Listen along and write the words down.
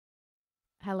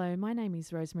Hello, my name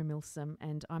is Rosemary Milsom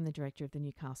and I'm the Director of the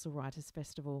Newcastle Writers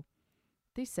Festival.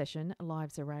 This session,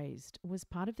 Lives Erased, was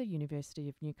part of the University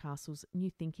of Newcastle's New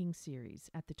Thinking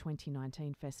series at the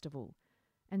 2019 festival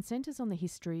and centres on the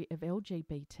history of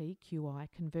LGBTQI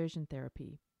conversion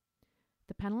therapy.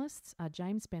 The panellists are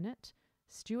James Bennett,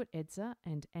 Stuart Edser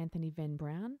and Anthony Venn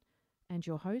Brown, and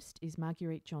your host is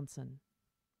Marguerite Johnson.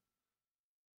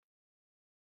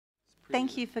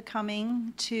 Thank you for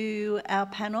coming to our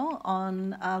panel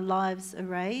on Lives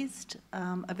Erased,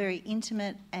 a very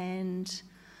intimate and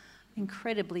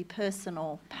incredibly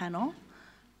personal panel.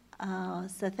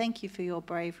 So thank you for your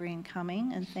bravery in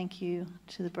coming, and thank you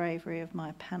to the bravery of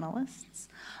my panellists.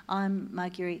 I'm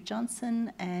Marguerite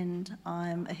Johnson, and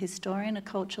I'm a historian, a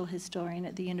cultural historian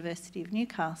at the University of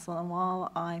Newcastle, and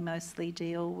while I mostly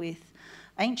deal with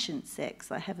ancient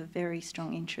sex, I have a very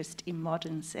strong interest in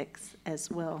modern sex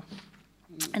as well.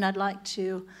 And I'd like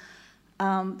to,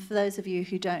 for those of you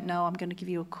who don't know, I'm going to give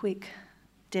you a quick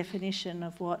definition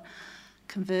of what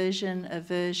conversion,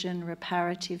 aversion,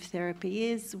 reparative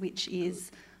therapy is, which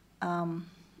is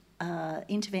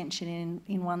intervention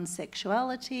in one's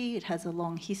sexuality. It has a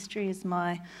long history, as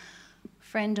my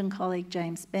friend and colleague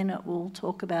James Bennett will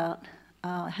talk about.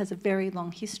 It has a very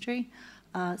long history.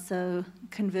 So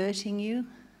converting you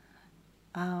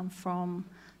from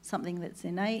something that's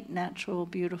innate, natural,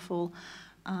 beautiful,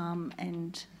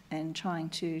 and trying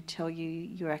to tell you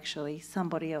you're actually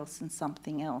somebody else and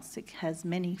something else. It has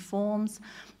many forms.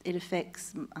 It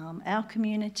affects our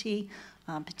community,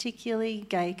 particularly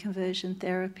gay conversion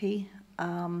therapy,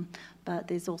 but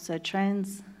there's also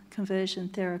trans conversion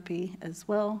therapy as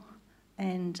well.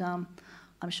 And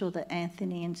I'm sure that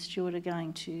Anthony and Stuart are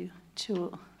going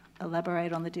to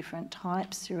elaborate on the different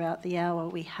types throughout the hour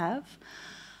we have.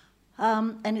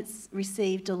 And it's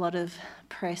received a lot of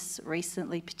press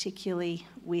recently, particularly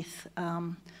with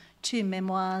two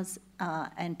memoirs,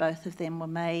 and both of them were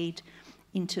made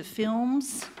into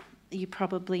films. You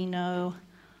probably know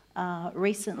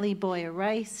recently Boy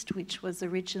Erased, which was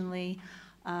originally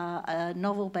a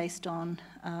novel based on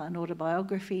an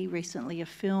autobiography, recently a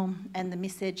film, and The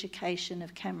Miseducation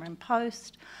of Cameron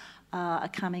Post, a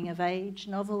coming-of-age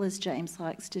novel, as James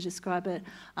likes to describe it,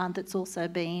 that's also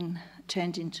been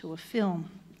turned into a film.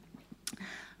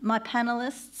 My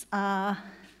panellists are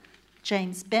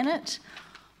James Bennett.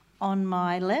 On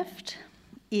my left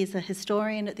is a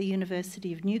historian at the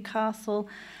University of Newcastle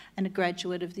and a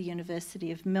graduate of the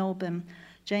University of Melbourne.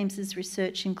 James's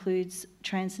research includes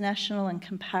transnational and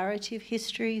comparative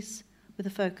histories with a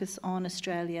focus on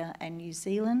Australia and New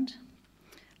Zealand,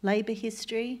 labour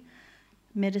history,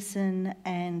 medicine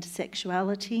and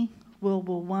sexuality, World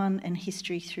War I and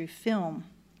history through film.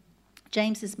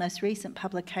 James's most recent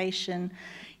publication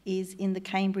is in the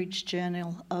Cambridge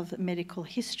Journal of Medical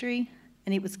History,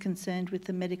 and it was concerned with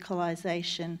the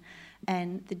medicalisation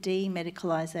and the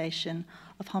demedicalisation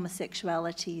of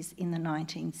homosexualities in the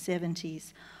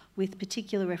 1970s, with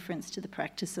particular reference to the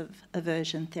practice of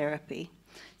aversion therapy.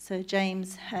 So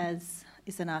James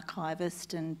is an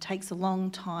archivist and takes a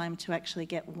long time to actually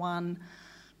get one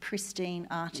pristine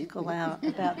article out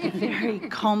about the very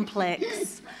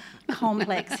complex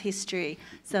history.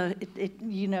 So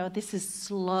this is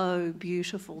slow,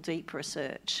 beautiful, deep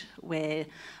research where,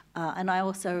 and I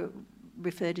also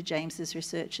refer to James's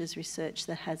research as research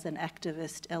that has an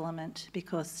activist element,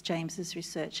 because James's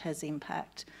research has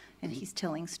impact and he's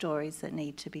telling stories that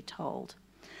need to be told.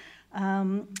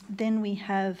 Then we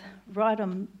have, right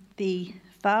on the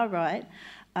far right,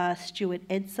 Stuart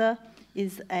Edser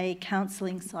is a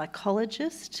counselling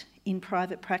psychologist in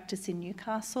private practice in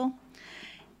Newcastle.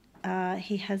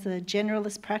 He has a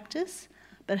generalist practice,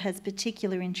 but has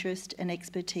particular interest and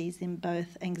expertise in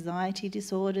both anxiety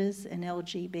disorders and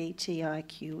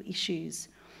LGBTIQ issues.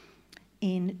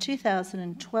 In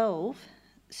 2012,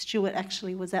 Stuart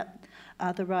actually was at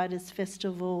the Writers'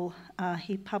 Festival.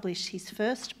 He published his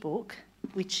first book,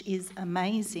 which is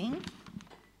amazing,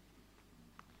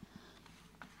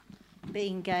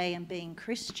 Being Gay and Being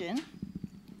Christian.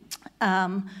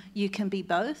 You Can Be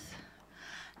Both.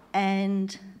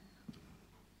 And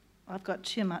I've got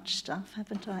too much stuff,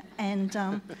 haven't I? And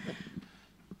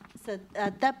so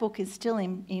that book is still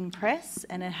in press,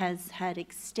 and it has had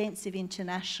extensive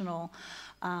international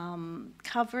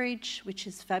coverage, which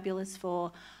is fabulous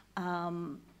for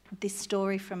this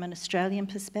story from an Australian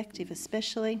perspective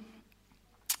especially.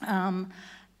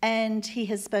 And he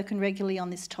has spoken regularly on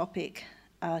this topic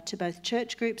to both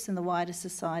church groups and the wider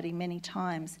society many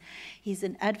times. He's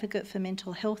an advocate for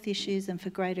mental health issues and for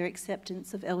greater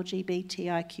acceptance of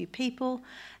LGBTIQ people,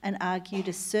 and argued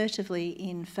assertively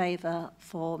in favour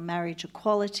for marriage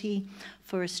equality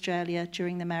for Australia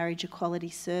during the Marriage Equality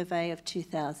Survey of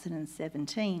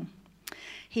 2017.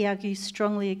 He argues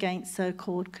strongly against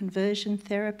so-called conversion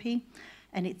therapy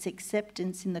and its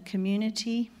acceptance in the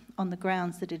community on the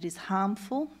grounds that it is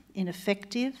harmful,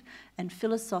 ineffective and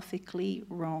philosophically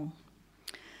wrong.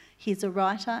 He's a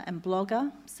writer and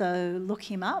blogger, so look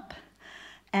him up,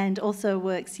 and also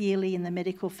works yearly in the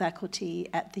medical faculty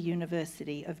at the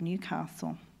University of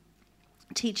Newcastle,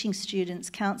 teaching students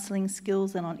counselling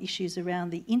skills and on issues around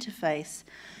the interface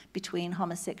between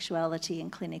homosexuality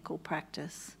and clinical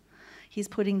practice. He's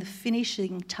putting the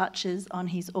finishing touches on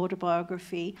his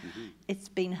autobiography. It's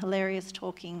been hilarious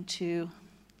talking to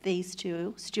these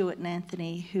two, Stuart and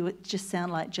Anthony, who just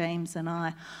sound like James and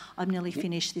I. I'm nearly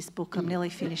finished this book, I'm nearly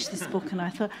finished this book. And I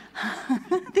thought,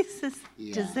 this is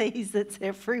disease that's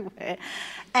everywhere.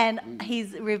 And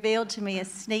he's revealed to me a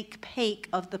sneak peek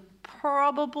of the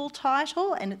probable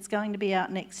title, and it's going to be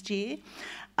out next year,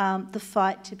 The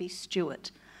Fight to be Stuart,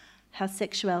 How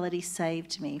Sexuality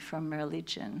Saved Me from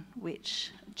Religion, which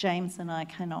James and I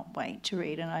cannot wait to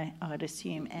read, and I'd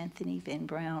assume Anthony Venn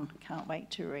Brown can't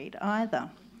wait to read either.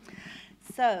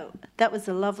 So that was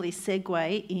a lovely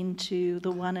segue into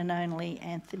the one and only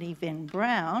Anthony Venn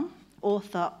Brown,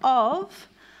 author of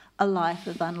A Life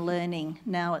of Unlearning.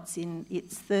 Now it's in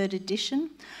its 3rd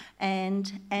edition,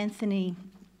 and Anthony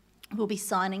will be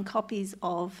signing copies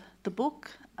of the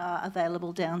book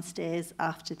available downstairs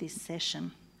after this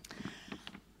session.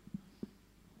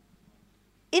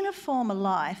 In a former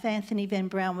life, Anthony Venn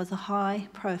Brown was a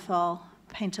high-profile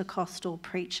Pentecostal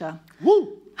preacher.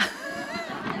 Woo!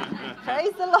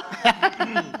 Praise the Lord.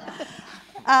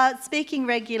 Speaking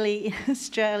regularly in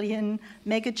Australian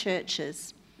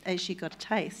megachurches, as you got a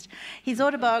taste. His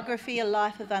autobiography, A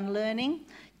Life of Unlearning,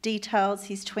 details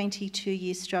his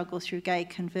 22-year struggle through gay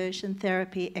conversion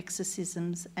therapy,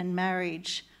 exorcisms and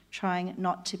marriage, trying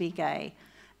not to be gay.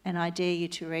 And I dare you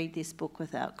to read this book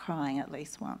without crying at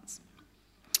least once.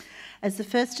 As the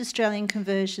first Australian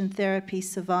conversion therapy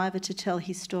survivor to tell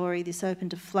his story, this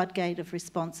opened a floodgate of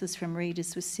responses from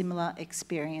readers with similar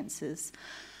experiences.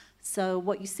 So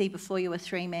what you see before you are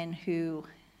 3 men who,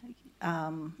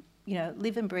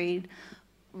 live and breathe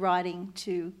writing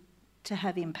to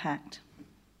have impact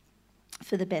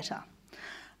for the better.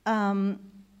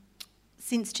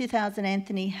 Since 2000,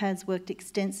 Anthony has worked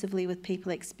extensively with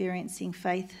people experiencing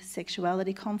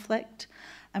faith-sexuality conflict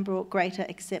and brought greater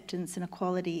acceptance and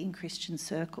equality in Christian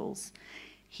circles.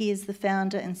 He is the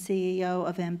founder and CEO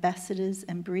of Ambassadors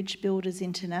and Bridge Builders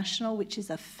International, which is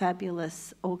a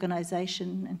fabulous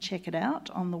organisation, and check it out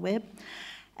on the web,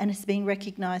 and has been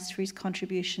recognised for his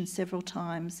contributions several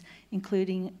times,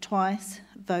 including twice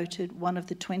voted one of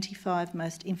the 25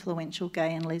 most influential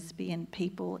gay and lesbian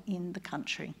people in the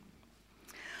country.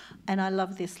 And I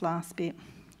love this last bit.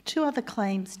 2 other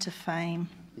claims to fame.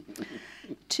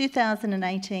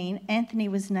 2018, Anthony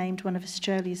was named one of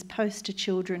Australia's poster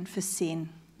children for sin.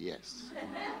 Yes.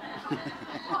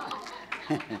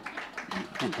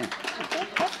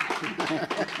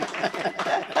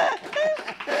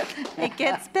 It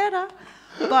gets better.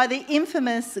 By the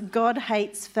infamous God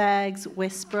Hates Fags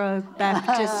Westboro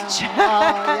Baptist Church.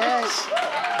 Oh, yes.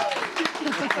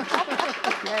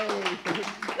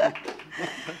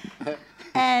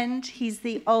 And he's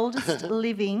the oldest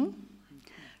living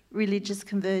religious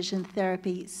conversion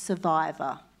therapy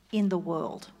survivor in the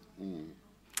world.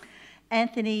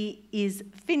 Anthony is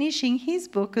finishing his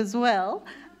book as well,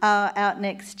 out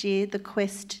next year, The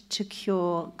Quest to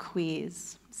Cure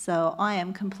Queers. So I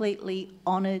am completely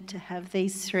honoured to have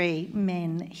these 3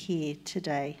 men here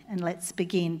today. And let's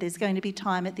begin. There's going to be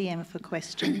time at the end for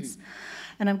questions.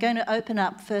 And I'm going to open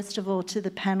up, first of all, to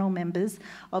the panel members.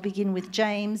 I'll begin with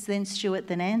James, then Stuart,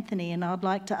 then Anthony, and I'd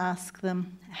like to ask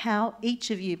them how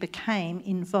each of you became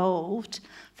involved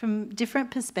from different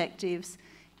perspectives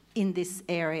in this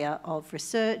area of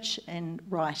research and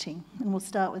writing. And we'll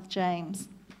start with James.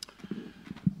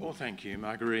 Well, thank you,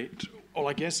 Marguerite. Well,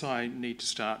 I guess I need to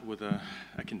start with a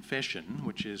confession,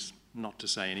 which is not to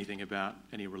say anything about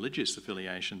any religious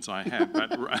affiliations I have,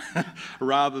 but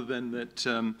rather than that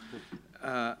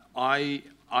I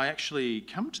actually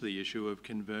come to the issue of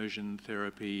conversion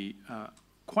therapy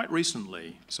quite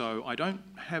recently. So I don't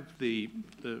have the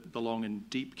long and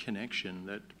deep connection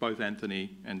that both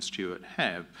Anthony and Stuart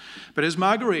have. But as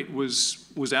Marguerite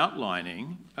was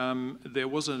outlining, there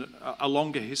was a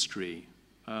longer history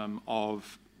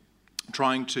of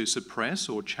trying to suppress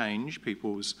or change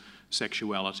people's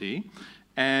sexuality,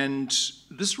 And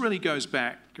this really goes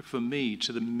back, for me,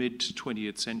 to the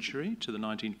mid-20th century, to the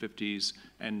 1950s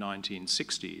and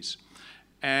 1960s.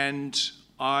 And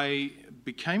I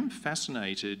became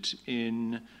fascinated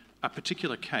in a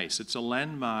particular case. It's a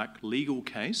landmark legal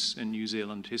case in New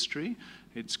Zealand history.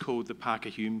 It's called the Parker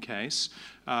Hume case.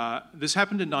 This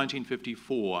happened in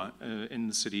 1954 in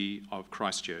the city of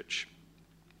Christchurch.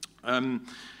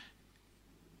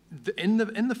 In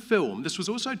the film, this was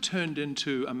also turned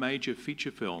into a major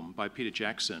feature film by Peter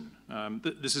Jackson.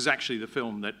 This is actually the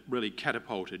film that really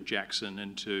catapulted Jackson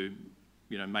into,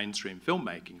 mainstream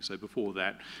filmmaking. So before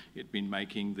that, he'd been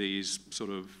making these sort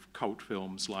of cult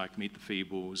films like Meet the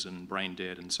Feebles and Brain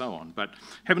Dead and so on. But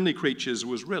Heavenly Creatures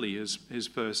was really his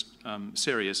first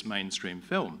serious mainstream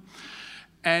film.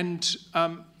 And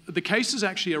the case is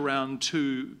actually around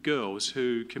two girls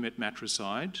who commit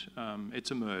matricide.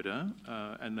 It's a murder,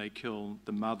 and they kill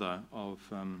the mother of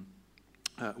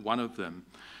one of them.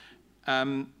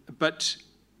 And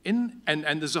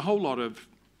there's a whole lot of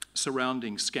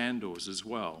surrounding scandals as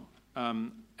well.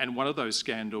 And one of those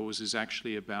scandals is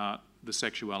actually about the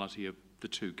sexuality of the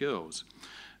two girls.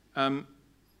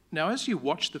 Now, as you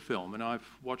watch the film, and I've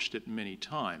watched it many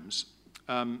times,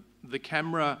 the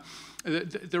camera,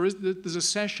 there's a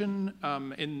session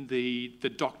in the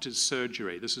doctor's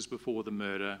surgery. This is before the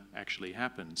murder actually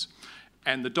happens.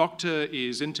 And the doctor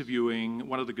is interviewing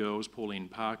one of the girls, Pauline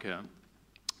Parker,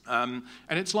 and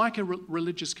it's like a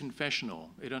religious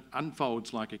confessional. It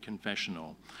unfolds like a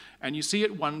confessional. And you see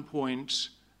at one point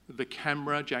the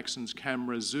camera, Jackson's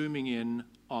camera, zooming in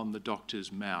on the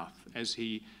doctor's mouth as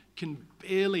he can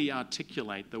barely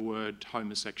articulate the word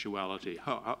homosexuality.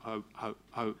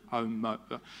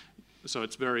 So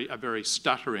it's a very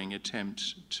stuttering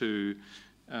attempt to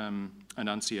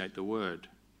enunciate the word.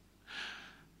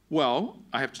 Well,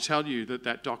 I have to tell you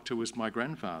that doctor was my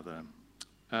grandfather,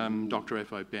 Dr.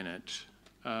 F.O. Bennett.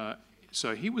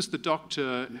 So he was the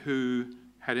doctor who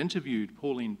had interviewed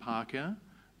Pauline Parker,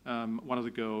 one of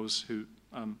the girls who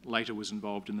later was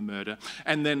involved in the murder,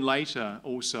 and then later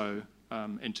also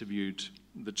interviewed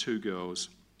the two girls.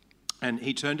 And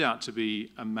he turned out to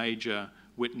be a major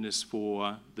witness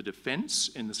for the defence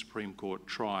in the Supreme Court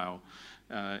trial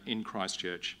in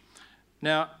Christchurch.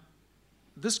 Now,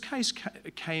 this case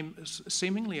came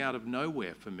seemingly out of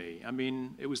nowhere for me. I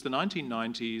mean, it was the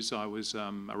 1990s. I was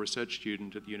a research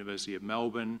student at the University of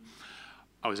Melbourne.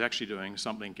 I was actually doing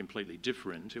something completely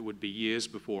different. It would be years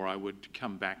before I would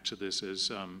come back to this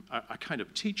as a kind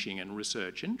of teaching and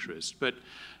research interest. But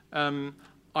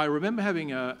I remember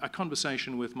having a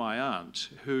conversation with my aunt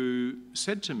who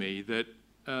said to me that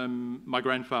my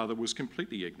grandfather was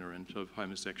completely ignorant of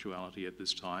homosexuality at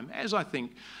this time, as I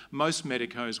think most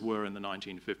medicos were in the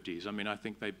 1950s. I mean, I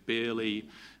think they barely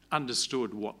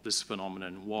understood what this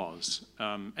phenomenon was.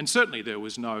 And certainly there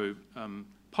was no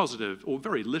positive, or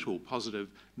very little positive,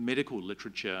 medical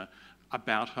literature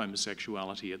about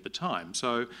homosexuality at the time.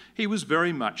 So he was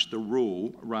very much the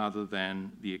rule rather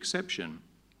than the exception.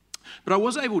 But I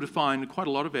was able to find quite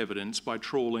a lot of evidence by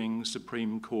trawling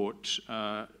Supreme Court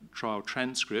trial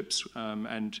transcripts,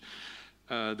 and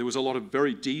there was a lot of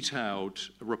very detailed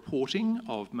reporting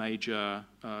of major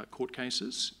court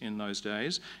cases in those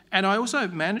days. And I also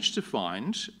managed to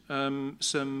find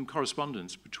some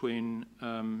correspondence between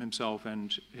himself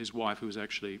and his wife, who was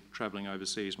actually travelling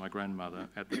overseas, my grandmother,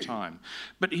 at the time.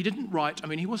 But he didn't write, I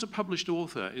mean, he was a published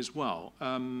author as well,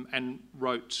 and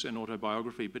wrote an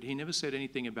autobiography, but he never said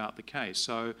anything about the case.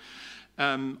 So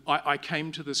I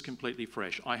came to this completely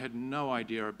fresh. I had no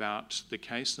idea about the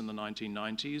case in the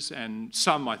 1990s, and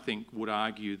some, I think, would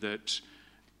argue that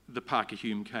the Parker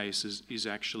Hume case is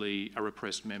actually a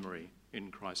repressed memory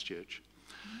in Christchurch.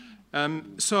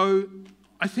 So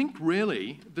I think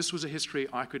really this was a history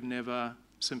I could never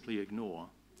simply ignore.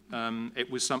 It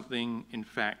was something, in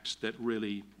fact, that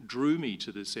really drew me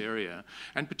to this area,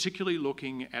 and particularly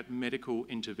looking at medical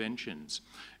interventions.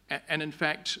 And in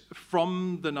fact,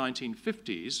 from the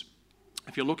 1950s,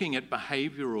 if you're looking at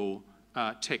behavioural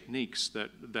techniques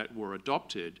that were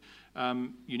adopted,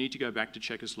 you need to go back to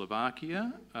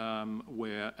Czechoslovakia,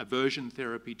 where aversion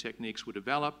therapy techniques were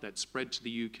developed, that spread to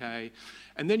the UK.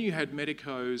 And then you had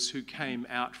medicos who came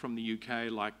out from the UK,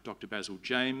 like Dr. Basil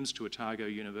James to Otago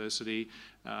University,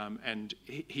 and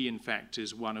he in fact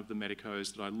is one of the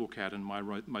medicos that I look at in my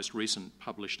most recent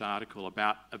published article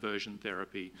about aversion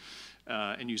therapy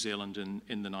in New Zealand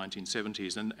in the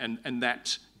 1970s. And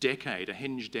that decade, a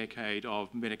hinge decade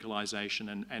of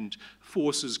medicalisation and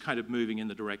forces kind of moving in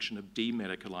the direction of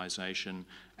demedicalisation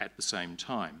at the same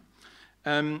time.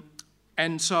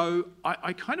 And so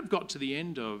I kind of got to the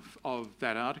end of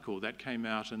that article that came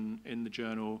out in the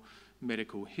journal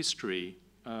medical history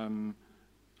early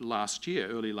last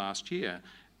year.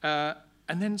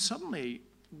 And then suddenly,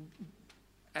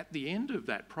 at the end of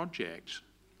that project,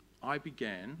 I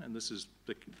began, and this is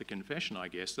the confession, I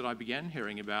guess, that I began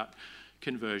hearing about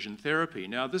conversion therapy.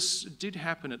 Now, this did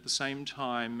happen at the same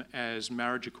time as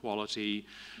marriage equality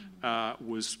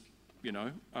was,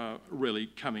 really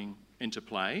coming into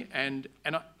play. And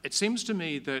it seems to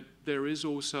me that there is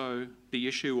also the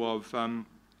issue of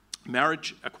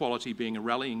marriage equality being a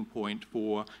rallying point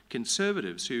for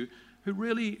conservatives who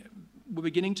really were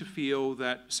beginning to feel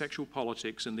that sexual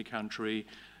politics in the country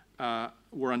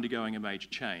were undergoing a major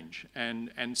change.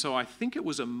 And so I think it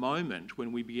was a moment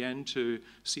when we began to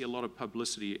see a lot of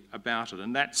publicity about it.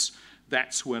 And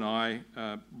that's when I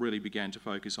really began to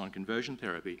focus on conversion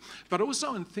therapy. But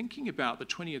also in thinking about the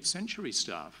 20th century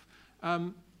stuff,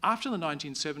 after the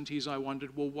 1970s, I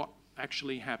wondered, well, what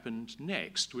actually happened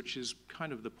next, which is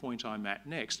kind of the point I'm at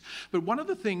next. But one of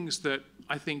the things that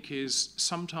I think is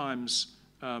sometimes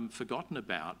forgotten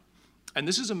about, and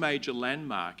this is a major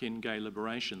landmark in gay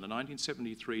liberation, the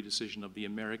 1973 decision of the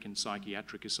American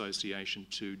Psychiatric Association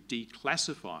to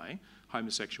declassify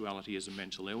homosexuality as a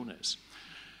mental illness.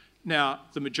 Now,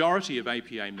 the majority of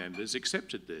APA members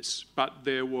accepted this, but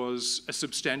there was a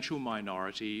substantial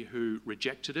minority who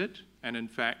rejected it, and in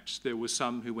fact, there were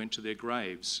some who went to their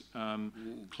graves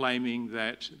claiming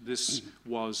that this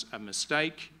was a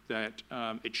mistake, that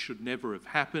it should never have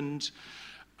happened.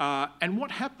 And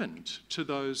what happened to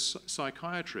those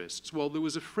psychiatrists? Well, there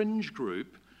was a fringe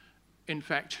group, in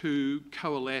fact, who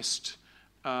coalesced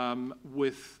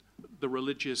with the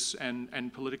religious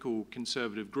and political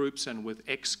conservative groups and with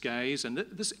ex-gays. And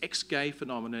this ex-gay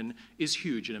phenomenon is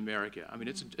huge in America. I mean,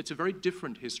 it's a very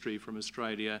different history from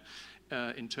Australia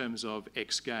in terms of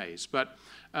ex-gays. But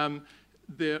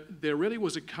there really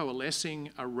was a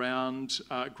coalescing around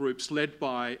groups led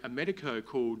by a medico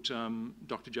called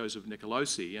Dr. Joseph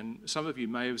Nicolosi, and some of you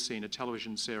may have seen a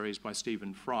television series by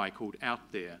Stephen Fry called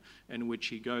Out There, in which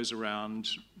he goes around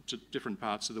to different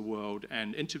parts of the world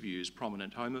and interviews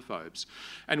prominent homophobes.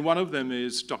 And one of them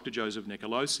is Dr. Joseph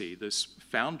Nicolosi, this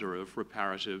founder of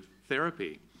reparative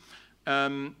therapy.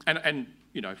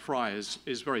 Fry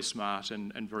is very smart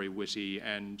and very witty,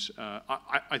 and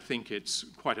I think it's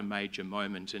quite a major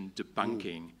moment in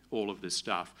debunking all of this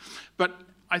stuff. But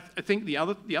I think the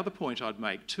other point I'd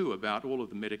make too about all of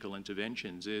the medical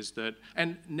interventions is that,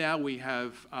 and now we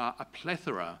have a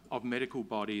plethora of medical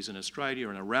bodies in Australia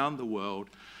and around the world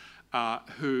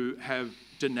who have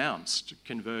denounced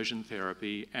conversion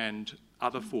therapy and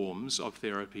other forms of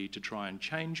therapy to try and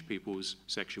change people's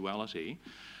sexuality.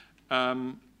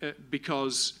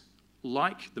 Because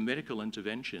like the medical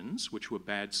interventions, which were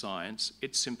bad science,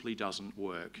 it simply doesn't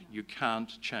work. You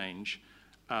can't change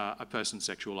a person's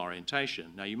sexual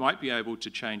orientation. Now, you might be able to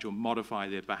change or modify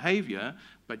their behaviour,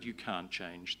 but you can't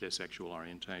change their sexual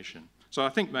orientation. So I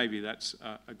think maybe that's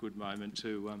a good moment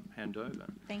to hand over.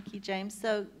 Thank you, James.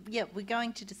 So, yeah, we're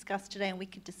going to discuss today, and we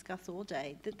could discuss all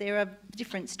day, that there are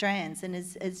different strands. And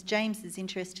as James is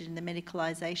interested in the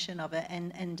medicalisation of it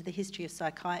and the history of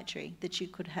psychiatry, that you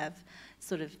could have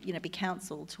sort of, be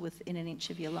counselled within an inch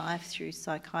of your life through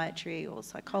psychiatry or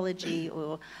psychology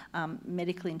or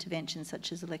medical interventions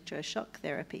such as electroshock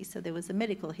therapy. So there was a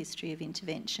medical history of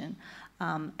intervention.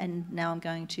 And now I'm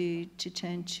going to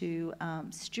turn to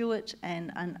Stuart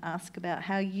and ask about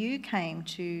how you came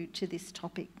to this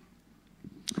topic.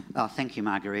 Oh, thank you,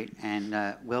 Marguerite,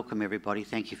 and welcome everybody.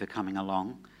 Thank you for coming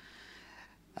along.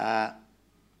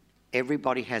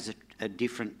 Everybody has a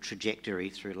different trajectory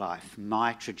through life.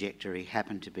 My trajectory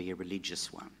happened to be a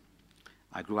religious one.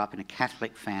 I grew up in a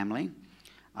Catholic family.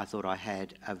 I thought I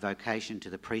had a vocation to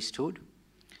the priesthood.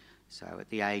 So at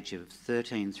the age of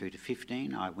 13 through to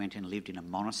 15, I went and lived in a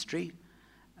monastery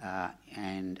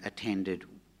and attended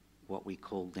what we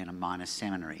called then a minor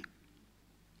seminary.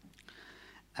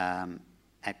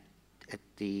 At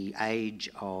the age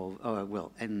of,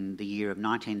 in the year of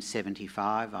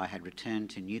 1975, I had returned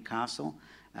to Newcastle,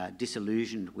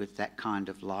 disillusioned with that kind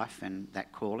of life and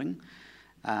that calling,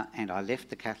 and I left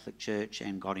the Catholic Church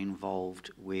and got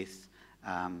involved with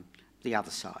the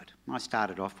other side. I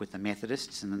started off with the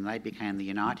Methodists, and then they became the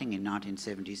Uniting in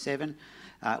 1977.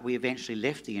 We eventually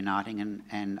left the Uniting,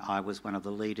 and I was one of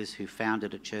the leaders who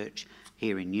founded a church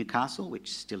here in Newcastle,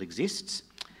 which still exists.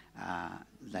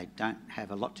 They don't have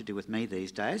a lot to do with me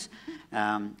these days,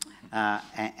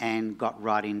 and got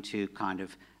right into kind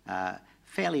of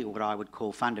fairly what I would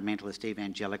call fundamentalist,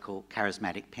 evangelical,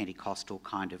 charismatic, Pentecostal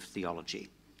kind of theology.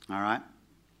 All right?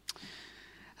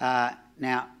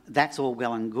 Now, that's all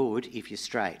well and good if you're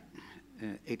straight.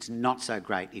 It's not so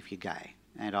great if you're gay.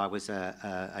 And I was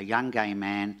a young gay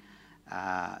man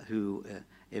who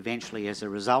eventually, as a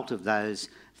result of those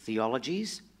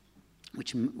theologies,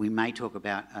 which we may talk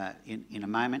about in a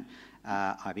moment,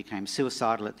 I became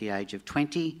suicidal at the age of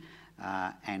 20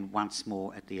 and once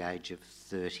more at the age of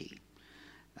 30.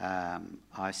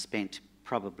 I spent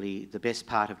probably the best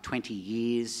part of 20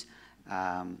 years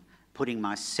putting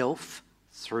myself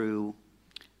through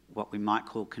what we might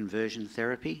call conversion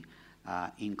therapy,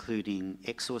 including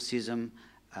exorcism,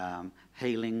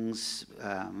 healings,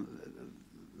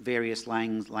 various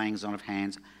layings on of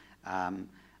hands.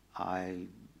 I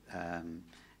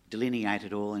delineate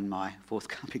it all in my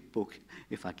forthcoming book,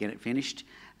 if I get it finished,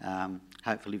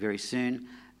 hopefully very soon.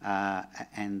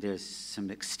 And there's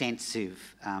some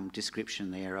extensive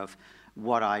description there of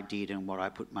what I did and what I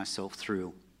put myself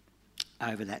through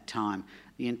over that time,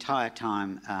 the entire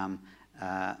time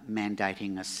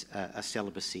mandating a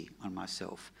celibacy on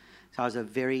myself. So I was a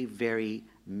very, very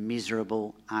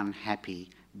miserable, unhappy,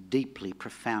 deeply,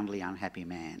 profoundly unhappy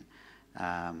man,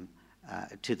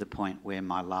 to the point where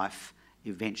my life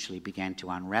eventually began to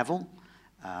unravel.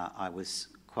 I was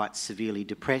quite severely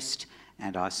depressed,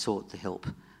 and I sought the help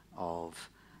of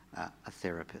a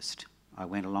therapist. I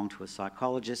went along to a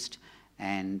psychologist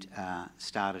and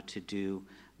started to do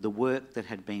the work that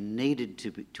had been needed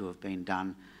to have been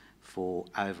done for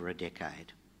over a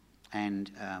decade. And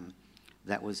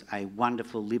that was a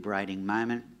wonderful, liberating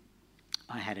moment.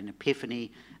 I had an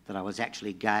epiphany that I was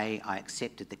actually gay. I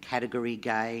accepted the category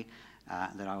gay,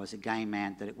 that I was a gay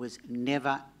man, that it was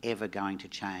never, ever going to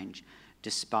change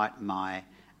despite my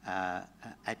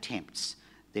attempts.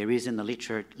 There is in the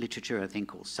literature a thing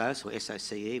called SOCE, or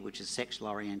SOCE, which is sexual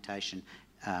orientation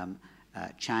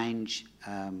change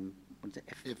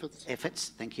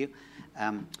efforts. Thank you.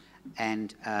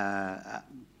 And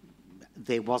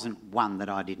there wasn't one that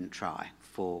I didn't try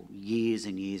for years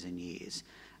and years and years.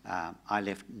 I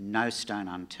left no stone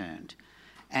unturned.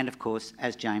 And of course,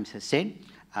 as James has said,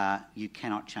 you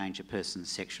cannot change a person's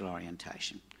sexual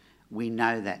orientation. We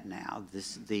know that now.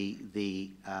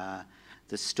 The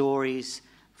stories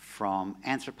from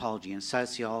anthropology and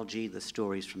sociology, the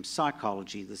stories from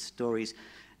psychology, the stories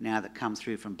now that come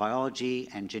through from biology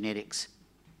and genetics,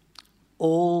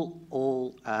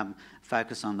 all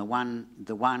focus on the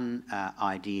one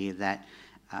idea that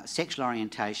sexual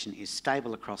orientation is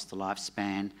stable across the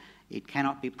lifespan. It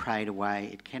cannot be prayed away.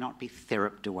 It cannot be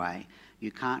theraped away.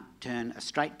 You can't turn a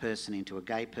straight person into a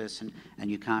gay person,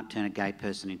 and you can't turn a gay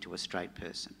person into a straight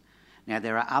person. Now,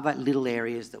 there are other little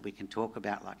areas that we can talk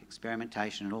about, like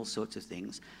experimentation and all sorts of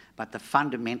things, but the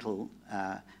fundamental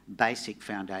basic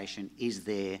foundation is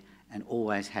there and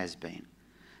always has been.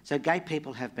 So gay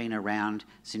people have been around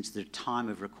since the time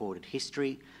of recorded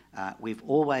history. We've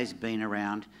always been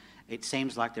around. It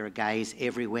seems like there are gays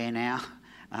everywhere now.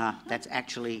 That's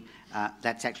actually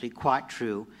quite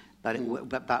true,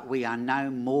 but we are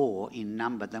no more in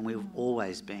number than we've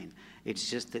always been. It's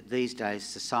just that these days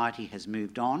society has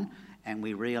moved on, and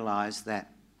we realise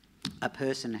that a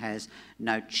person has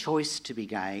no choice to be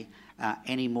gay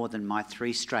any more than my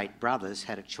 3 straight brothers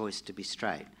had a choice to be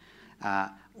straight,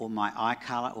 or my eye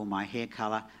colour, or my hair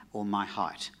colour, or my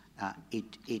height.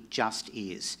 It just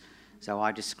is. So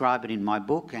I describe it in my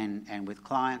book and with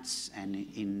clients and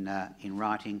in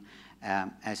writing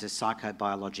as a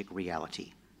psychobiologic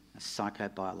reality. A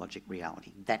psychobiologic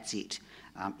reality. That's it.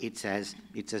 It's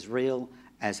as real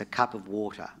as a cup of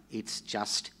water. It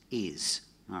just is.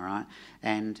 All right,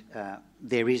 and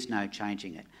there is no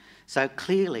changing it. So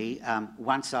clearly,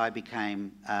 once I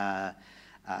became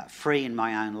free in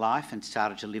my own life and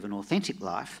started to live an authentic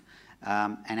life,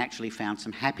 and actually found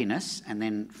some happiness, and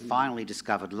then finally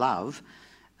discovered love,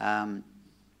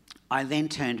 I then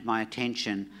turned my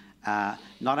attention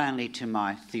not only to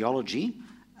my theology,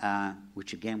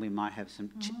 which again we might have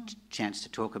some chance to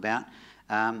talk about,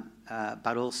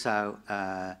 but also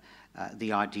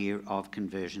the idea of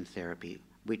conversion therapy,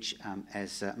 which,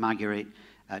 as Marguerite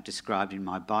described in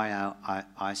my bio,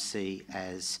 I see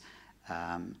as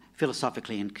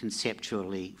philosophically and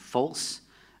conceptually false,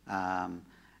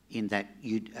 in that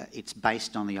it's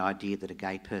based on the idea that a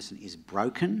gay person is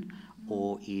broken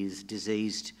or is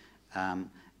diseased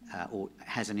or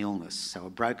has an illness. So a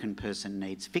broken person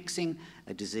needs fixing,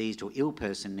 a diseased or ill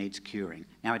person needs curing.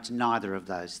 Now, it's neither of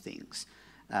those things.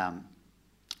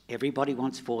 Everybody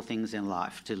wants 4 things in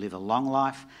life: to live a long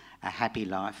life, a happy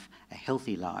life, a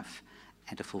healthy life,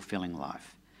 and a fulfilling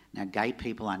life. Now, gay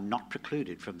people are not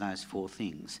precluded from those 4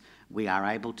 things. We are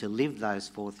able to live those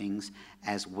 4 things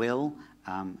as well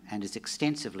and as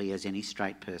extensively as any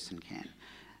straight person can.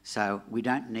 So we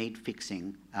don't need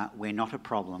fixing. We're not a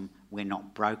problem. We're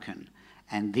not broken.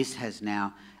 And this has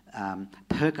now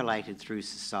percolated through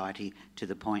society to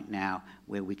the point now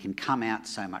where we can come out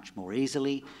so much more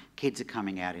easily. Kids are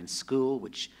coming out in school,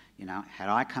 which, you know, had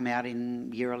I come out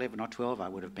in year 11 or 12, I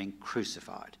would have been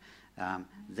crucified.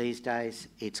 These days,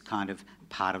 it's kind of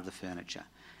part of the furniture.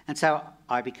 And so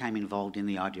I became involved in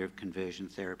the idea of conversion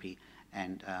therapy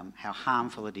and how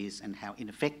harmful it is and how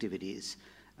ineffective it is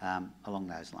along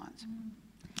those lines.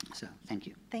 So, thank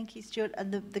you. Thank you, Stuart.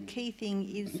 The key thing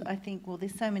is, I think, well,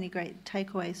 there's so many great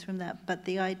takeaways from that, but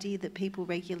the idea that people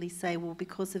regularly say, well,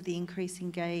 because of the increase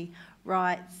in gay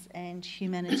rights and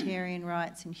humanitarian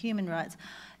rights and human rights,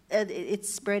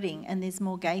 it's spreading and there's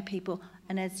more gay people.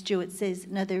 And as Stuart says,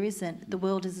 no, there isn't. The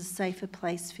world is a safer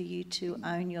place for you to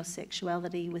own your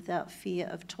sexuality without fear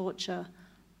of torture,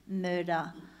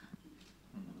 murder,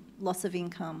 loss of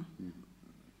income,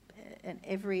 and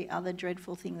every other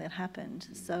dreadful thing that happened.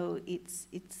 So it's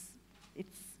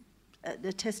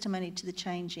a testimony to the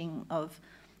changing of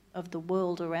the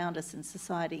world around us and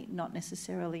society, not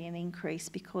necessarily an increase,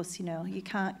 because, you know, you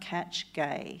can't catch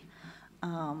gay.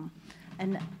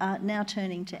 And now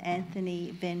turning to Anthony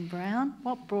Venn-Brown,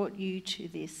 what brought you to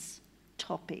this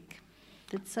topic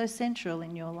that's so central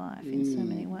in your life in so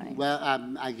many ways? Well,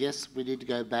 I guess we need to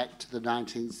go back to the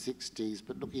 1960s,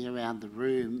 but looking around the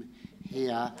room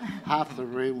here, half the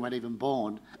room weren't even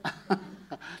born,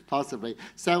 possibly.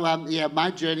 So, yeah,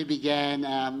 my journey began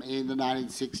in the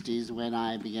 1960s when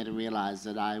I began to realise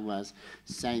that I was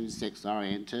same-sex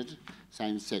oriented,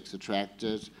 same-sex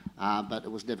attracted, but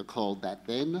it was never called that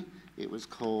then. It was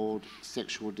called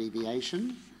sexual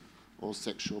deviation or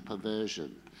sexual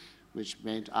perversion, which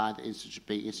meant either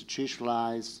being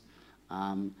institutionalised,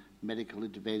 medical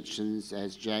interventions,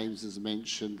 as James has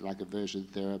mentioned, like aversion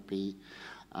therapy,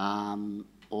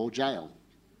 or jail.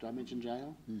 Did I mention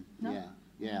jail? No.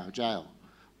 Yeah, jail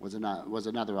was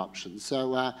another option.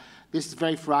 So this is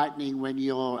very frightening when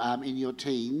you're in your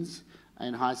teens,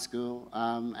 in high school,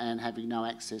 and having no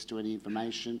access to any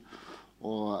information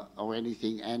or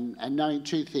anything, and knowing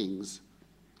two things.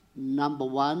 Number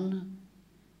one,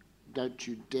 don't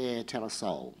you dare tell a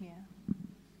soul. Yeah.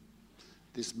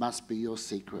 This must be your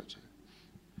secret.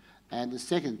 And the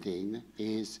second thing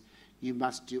is you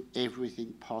must do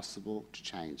everything possible to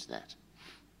change that.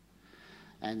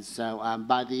 And so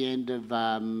by the end of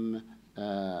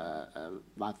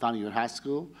my final year at high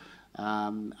school,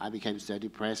 I became so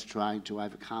depressed trying to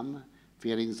overcome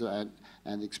feelings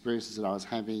and experiences that I was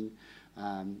having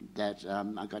that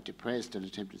I got depressed and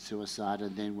attempted suicide,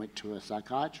 and then went to a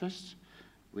psychiatrist,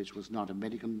 which was not a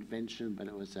medical intervention, but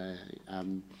it was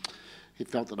he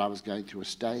felt that I was going through a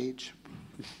stage.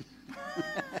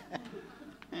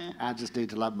 I just need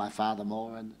to love my father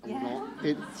more, and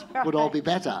it would all be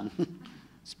better.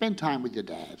 Spend time with your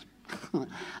dad.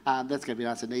 That's going to be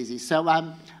nice and easy. So,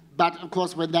 but of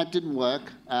course, when that didn't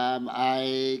work,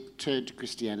 I turned to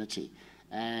Christianity,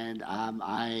 and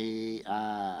I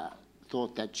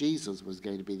thought that Jesus was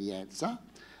going to be the answer,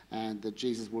 and that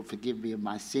Jesus would forgive me of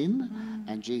my sin,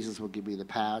 and Jesus would give me the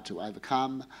power to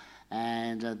overcome.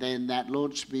 And then that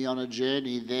launched me on a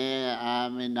journey there.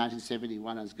 In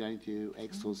 1971, I was going through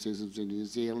exorcisms in New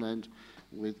Zealand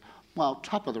with, well,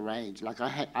 top of the range. Like I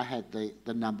had the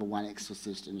 #1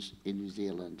 exorcist in New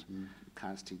Zealand,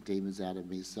 casting demons out of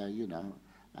me. So, you know,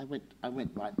 I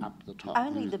went right up to the top.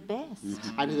 Only the best.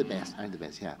 Only the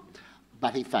best, yeah.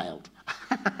 But he failed.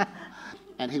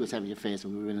 And he was having affairs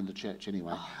when we were in the church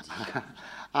anyway.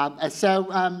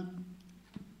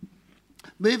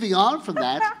 Moving on from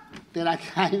that, then I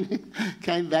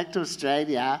came back to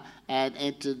Australia and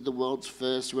entered the world's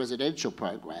first residential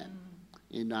program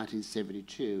in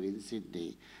 1972 in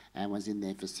Sydney, and was in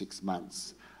there for 6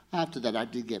 months. After that, I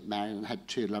did get married and had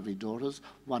 2 lovely daughters,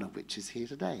 one of which is here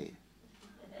today.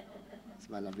 It's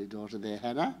my lovely daughter there,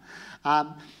 Hannah.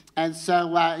 And so,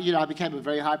 you know, I became a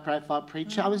very high-profile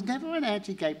preacher. I was never an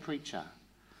anti-gay preacher.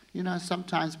 You know,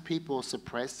 sometimes people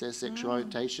suppress their sexual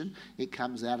orientation. It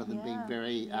comes out of them being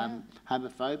very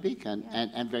homophobic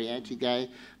and very anti-gay.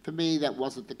 For me, that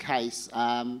wasn't the case.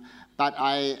 But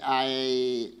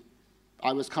I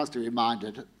was constantly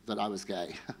reminded that I was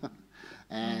gay.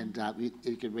 And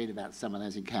you can read about some of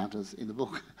those encounters in the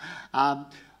book.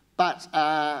 But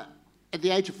at the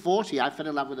age of 40, I fell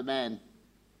in love with a man.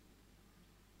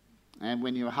 And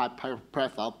when you're a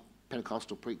high-profile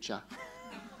Pentecostal preacher,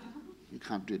 you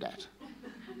can't do that.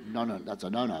 No, that's a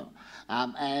no-no.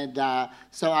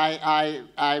 So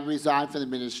I resigned from the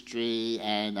ministry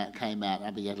and came out.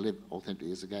 I began to live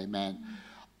authentically as a gay man.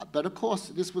 But of course,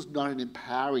 this was not an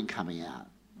empowering coming out.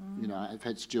 You know, I've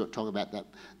heard Stuart talk about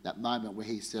that moment where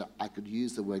he said, I could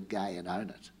use the word gay and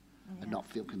own it. and not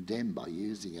feel condemned by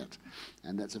using it.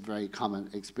 And that's a very common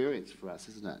experience for us,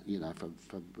 isn't it? You know, from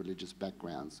religious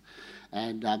backgrounds.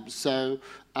 And so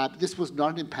this was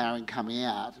not an empowering coming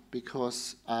out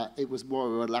because it was more a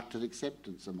reluctant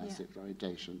acceptance of my sexual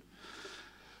orientation.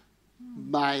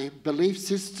 My belief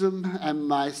system and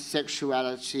my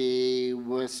sexuality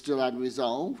were still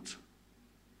unresolved.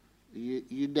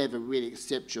 You never really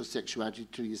accept your sexuality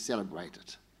till you celebrate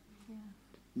it.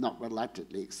 Not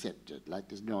reluctantly accept it, like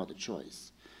there's no other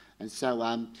choice. And so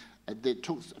it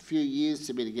took a few years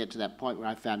for me to get to that point where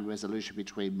I found a resolution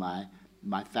between my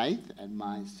faith and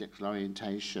my sexual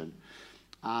orientation.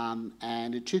 And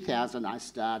in 2000, I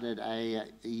started a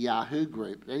Yahoo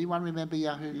group. Anyone remember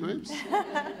Yahoo groups?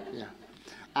 Yeah.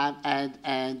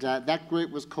 And that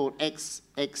group was called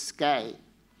Ex-Gay.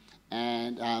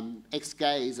 And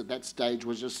ex-gays at that stage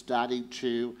was just starting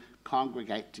to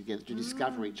congregate together to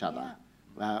discover each other.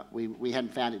 We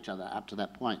hadn't found each other up to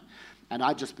that point. And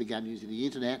I just began using the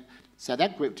internet. So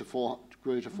that group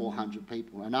grew to 400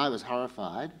 people. And I was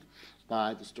horrified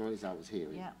by the stories I was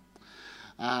hearing. Yeah.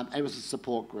 It was a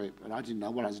support group, and I didn't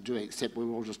know what I was doing, except we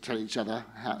were all just telling each other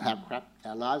how crap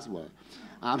our lives were.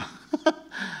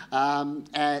 And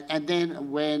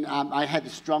then when I had the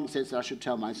strong sense that I should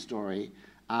tell my story,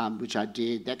 which I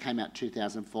did, that came out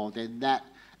 2004, then that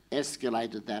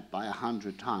escalated that by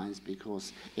 100 times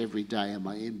because every day in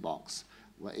my inbox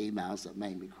were emails that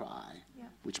made me cry,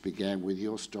 which began with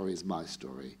 "your story is my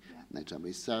story." And they told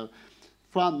me. So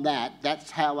from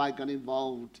that's how I got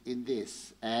involved in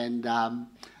this. And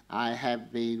I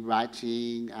have been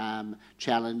writing,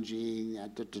 challenging,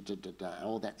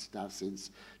 all that stuff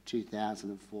since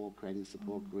 2004, creating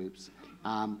support groups.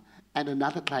 And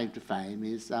another claim to fame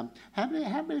is, how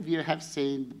many of you have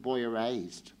seen Boy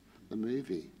Erased, the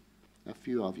movie? A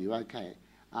few of you, okay.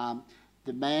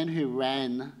 The man who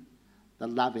ran the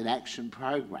Love in Action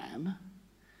program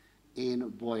in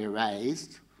Boy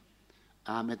Erased,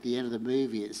 at the end of the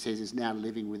movie it says he's now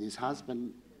living with his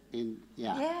husband in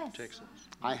Texas.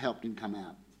 I helped him come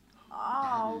out.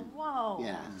 Oh, whoa.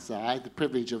 Yeah, so I had the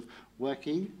privilege of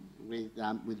working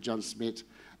with John Smith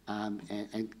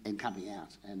and coming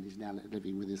out, and he's now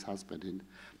living with his husband in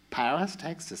Paris,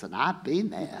 Texas, and I've been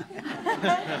there.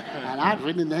 And I've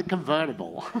ridden in their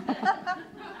convertible.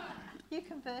 You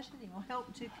converted him or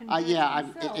helped to convert I'm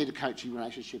himself? in a coaching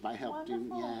relationship. I helped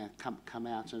Wonderful. him, come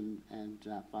out and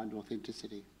find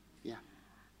authenticity. Yeah.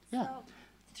 So,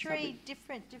 three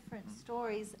different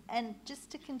stories. And just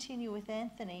to continue with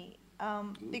Anthony,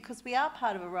 because we are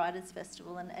part of a writers'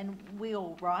 festival and we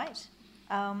all write,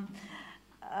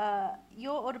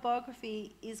 your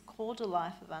autobiography is called A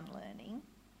Life of Unlearning.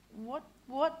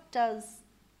 What does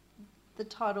the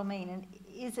title mean, and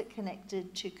is it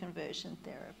connected to conversion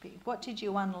therapy? What did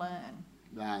you unlearn?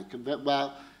 Right.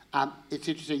 Well, it's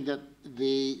interesting that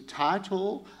the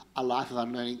title, A Life of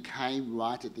Unlearning, came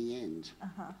right at the end.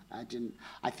 I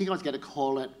think I was going to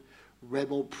call it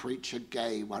Rebel Preacher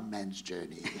Gay One Man's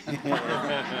Journey.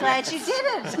 Glad you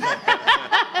didn't.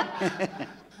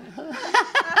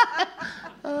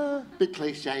 Bit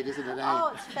cliched, isn't it?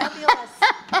 Oh, it's fabulous.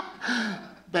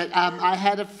 But I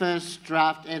had a first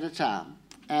draft editor,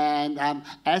 and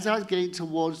as I was getting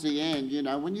towards the end, you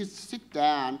know, when you sit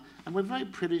down, and we're very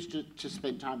privileged to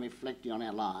spend time reflecting on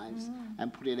our lives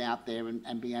and put it out there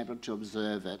and being able to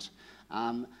observe it,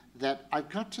 that I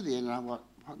got to the end and I thought,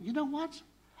 well, you know what?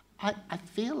 I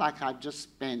feel like I've just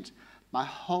spent my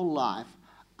whole life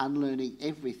unlearning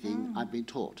everything I've been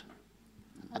taught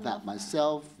about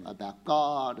myself, about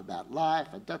God, about life,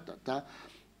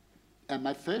 and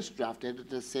my first draft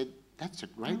editor said, that's a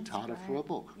great title for a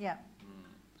book. Yeah.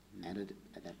 And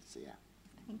that's, yeah.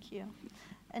 Thank you.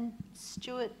 And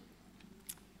Stuart,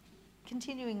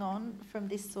 continuing on from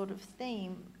this sort of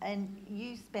theme, and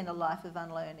you spent a life of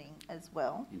unlearning as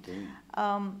well. Indeed.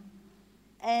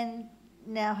 And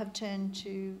now have turned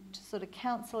to sort of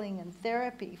counselling and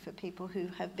therapy for people who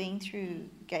have been through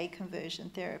gay conversion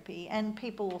therapy, and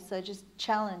people also just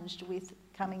challenged with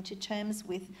coming to terms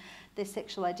with their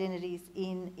sexual identities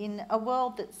in a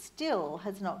world that still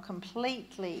has not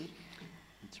completely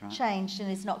changed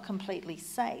and is not completely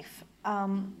safe.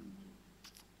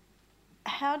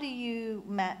 How do you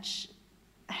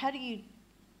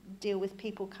deal with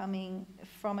people coming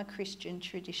from a Christian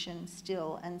tradition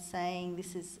still and saying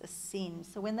this is a sin?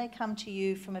 So when they come to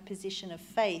you from a position of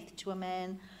faith to a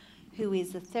man who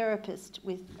is a therapist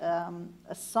with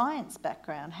a science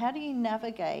background, how do you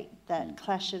navigate that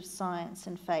clash of science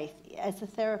and faith as a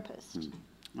therapist?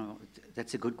 Well,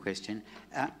 that's a good question,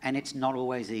 and it's not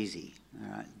always easy.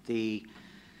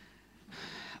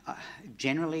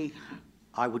 Generally,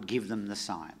 I would give them the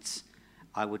science.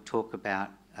 I would talk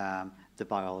about the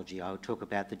biology. I would talk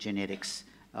about the genetics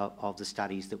of the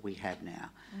studies that we have now.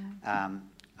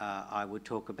 I would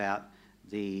talk about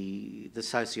the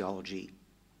sociology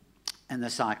and the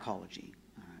psychology,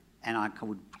 and I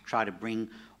would try to bring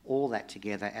all that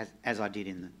together as I did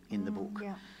in the book.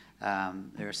 Yeah.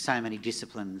 There are so many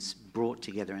disciplines brought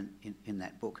together in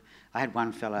that book. I had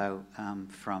one fellow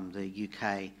from the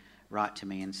UK write to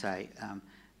me and say,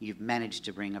 you've managed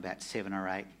to bring about 7 or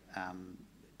 8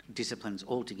 disciplines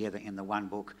all together in the one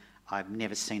book. I've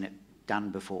never seen it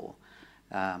done before.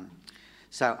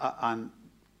 So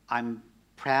I'm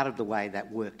proud of the way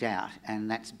that worked out,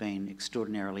 and that's been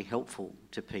extraordinarily helpful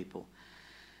to people.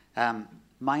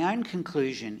 My own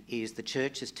conclusion is the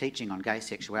Church's teaching on gay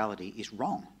sexuality is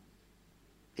wrong.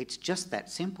 It's just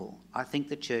that simple. I think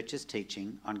the Church's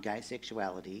teaching on gay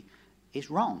sexuality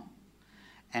is wrong.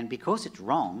 And because it's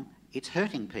wrong, it's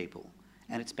hurting people.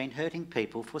 And it's been hurting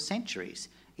people for centuries.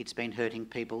 It's been hurting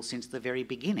people since the very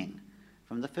beginning,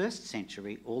 from the 1st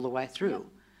century all the way through. Yep.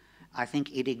 I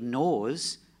think it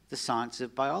ignores the science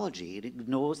of biology. It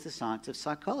ignores the science of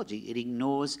psychology. It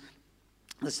ignores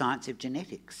the science of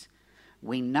genetics.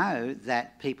 We know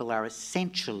that people are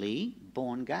essentially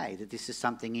born gay, that this is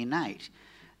something innate,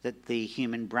 that the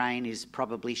human brain is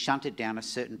probably shunted down a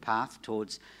certain path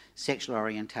towards sexual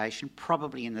orientation,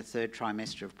 probably in the 3rd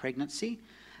trimester of pregnancy.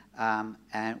 And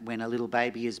when a little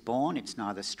baby is born, it's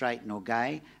neither straight nor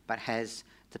gay, but has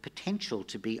the potential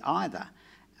to be either.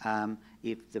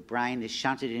 If the brain is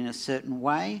shunted in a certain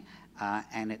way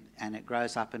and it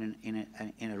grows up in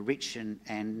a rich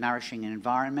and nourishing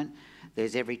environment,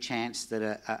 there's every chance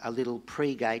that a little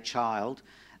pre-gay child,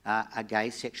 a gay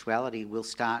sexuality will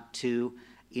start to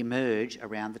emerge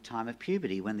around the time of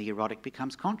puberty when the erotic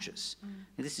becomes conscious.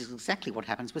 And this is exactly what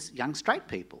happens with young straight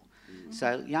people.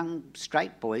 So young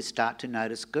straight boys start to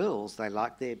notice girls. They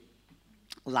like their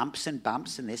lumps and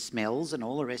bumps and their smells and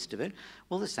all the rest of it.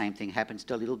 Well, the same thing happens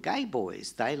to little gay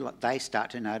boys. They start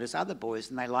to notice other boys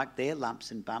and they like their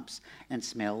lumps and bumps and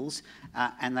smells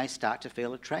and they start to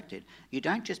feel attracted. You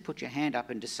don't just put your hand up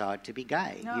and decide to be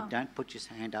gay. No. You don't put your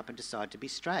hand up and decide to be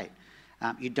straight.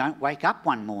 You don't wake up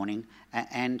one morning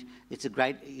and it's a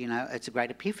great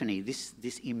epiphany.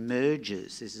 This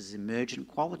emerges. This is emergent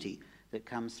quality that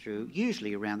comes through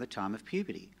usually around the time of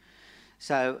puberty.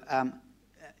 So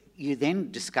you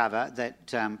then discover that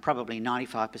probably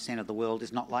 95% of the world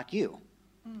is not like you.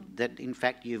 That in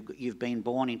fact you've been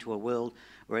born into a world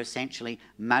where essentially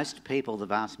most people, the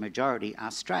vast majority,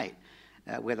 are straight,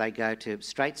 where they go to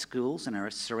straight schools and are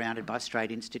surrounded by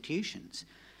straight institutions.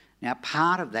 Now,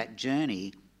 part of that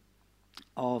journey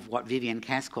of what Vivienne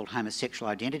Cass called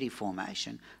homosexual identity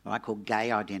formation, or I call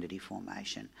gay identity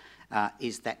formation,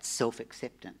 is that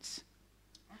self-acceptance.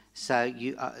 So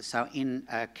in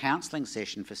a counselling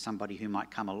session for somebody who might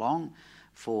come along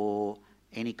for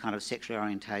any kind of sexual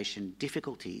orientation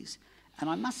difficulties,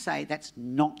 and I must say that's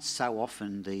not so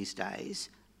often these days,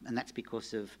 and that's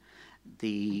because of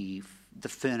the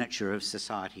furniture of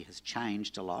society has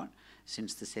changed a lot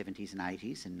since the 70s and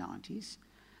 80s and 90s,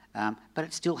 but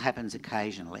it still happens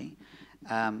occasionally.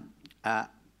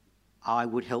 I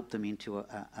would help them into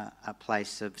a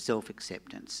place of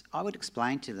self-acceptance. I would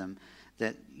explain to them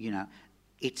that, you know,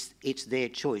 it's their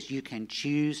choice. You can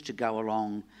choose to go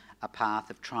along a path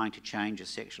of trying to change your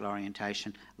sexual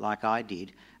orientation like I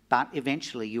did, but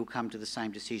eventually you'll come to the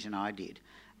same decision I did.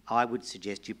 I would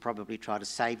suggest you probably try to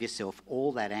save yourself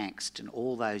all that angst and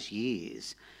all those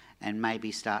years and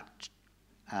maybe start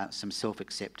some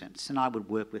self-acceptance. And I would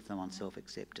work with them on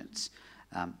self-acceptance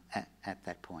at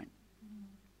that point.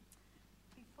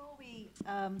 Before we,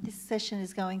 this session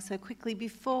is going so quickly,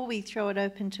 before we throw it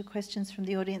open to questions from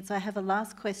the audience, I have a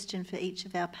last question for each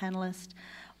of our panellists,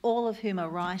 all of whom are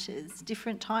writers,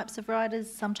 different types of writers.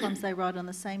 Sometimes they write on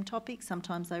the same topic,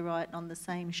 sometimes they write on the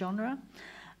same genre.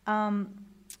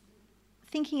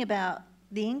 Thinking about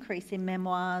the increase in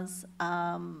memoirs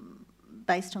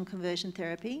based on conversion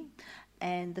therapy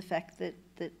and the fact that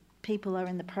people are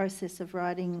in the process of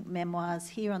writing memoirs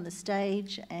here on the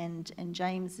stage, and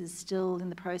James is still in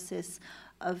the process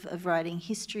of writing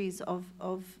histories of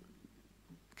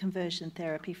conversion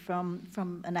therapy from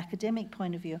an academic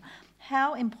point of view.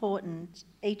 How important,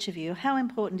 each of you, how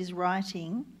important is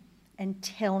writing and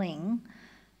telling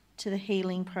to the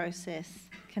healing process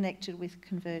connected with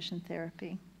conversion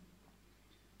therapy?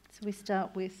 So we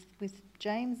start with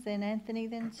James, then Anthony,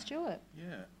 then Stuart.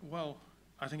 Yeah, well,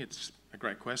 I think it's a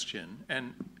great question,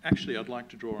 and actually I'd like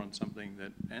to draw on something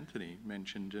that Anthony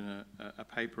mentioned in a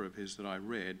paper of his that I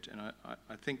read, and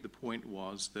I think the point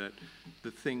was that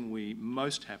the thing we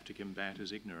most have to combat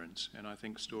is ignorance, and I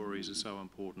think stories are so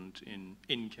important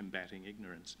in combating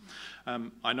ignorance.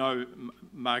 I know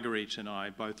Marguerite and I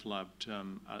both loved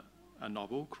a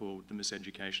novel called The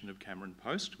Miseducation of Cameron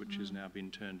Post, which has now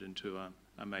been turned into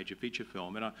a major feature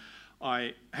film, and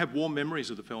I have warm memories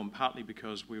of the film, partly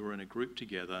because we were in a group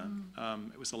together.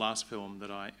 It was the last film that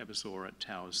I ever saw at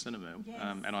Towers Cinema,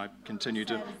 and I continue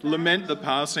to lament the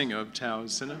passing of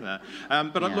Towers Cinema.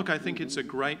 But look, I think it's a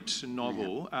great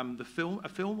novel. A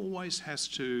film always has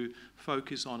to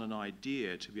focus on an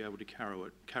idea to be able to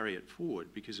carry it forward,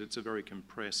 because it's a very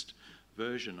compressed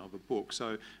version of a book.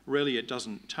 So really it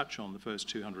doesn't touch on the first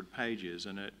 200 pages,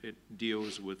 and it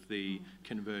deals with the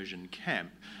conversion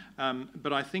camp.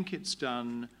 But I think it's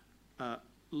done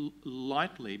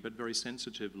lightly but very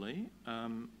sensitively.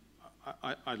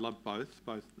 I love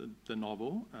both the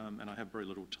novel, and I have very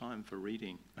little time for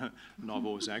reading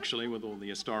novels actually, with all the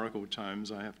historical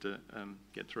tomes I have to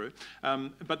get through.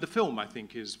 But the film, I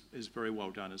think, is very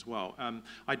well done as well.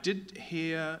 I did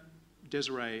hear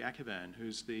Desiree Akhavan,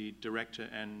 who's the director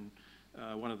and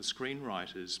one of the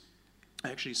screenwriters,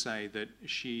 actually say that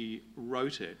she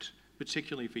wrote it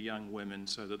particularly for young women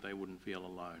so that they wouldn't feel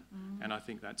alone. And I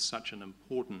think that's such an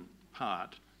important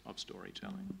part of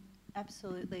storytelling.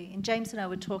 Absolutely. And James and I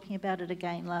were talking about it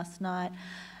again last night,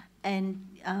 and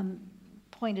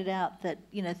pointed out that,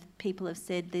 you know, people have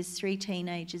said there's 3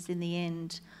 teenagers in the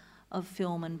end of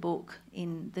film and book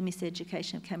in The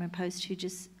Miseducation of Cameron Post who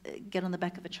just get on the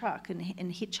back of a truck and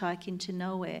hitchhike into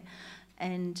nowhere.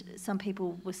 And some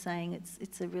people were saying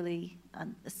it's a really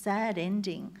a sad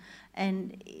ending.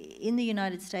 And in the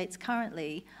United States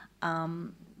currently,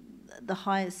 the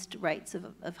highest rates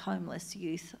of homeless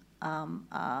youth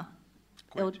are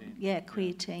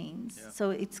queer teens. Yeah. So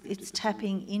it's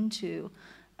tapping into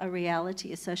a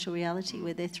reality, a social reality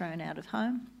where they're thrown out of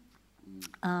home.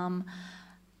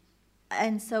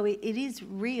 And so it is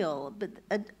real, but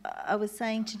I was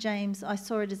saying to James, I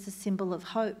saw it as a symbol of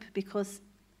hope, because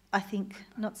I think,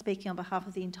 not speaking on behalf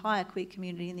of the entire queer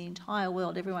community in the entire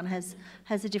world, everyone has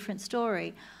a different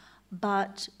story,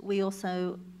 but we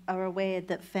also are aware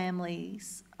that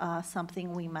families are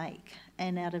something we make,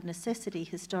 and out of necessity,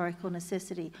 historical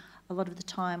necessity, a lot of the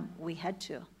time we had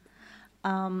to.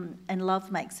 And love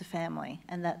makes a family,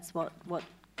 and that's what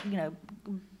you know,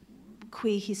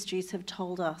 queer histories have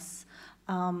told us.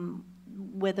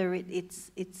 Whether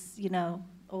it's you know,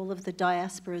 all of the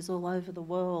diasporas all over the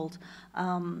world,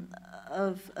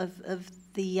 of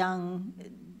the young,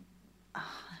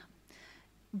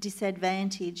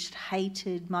 disadvantaged,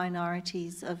 hated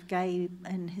minorities of gay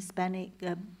and Hispanic,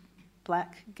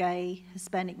 black, gay,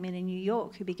 Hispanic men in New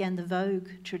York who began the Vogue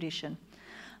tradition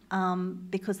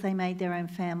because they made their own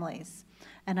families.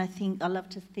 And I love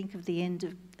to think of the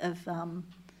end of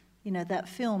you know, that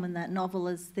film and that novel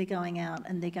as they're going out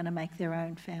and they're going to make their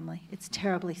own family. It's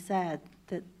terribly sad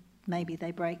that maybe they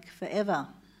break forever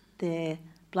their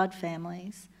blood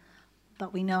families,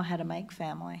 but we know how to make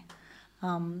family.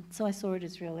 So I saw it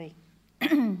as really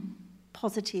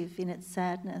positive in its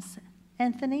sadness.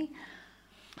 Anthony,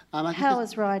 how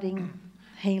is writing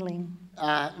healing?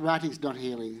 Writing's not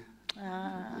healing.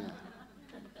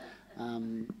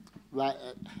 Right,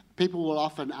 people will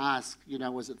often ask, you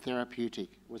know, was it therapeutic?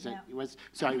 Was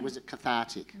it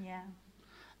cathartic? Yeah.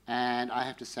 And I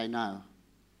have to say no.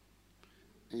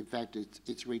 In fact,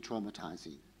 it's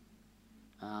re-traumatising.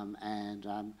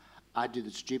 I did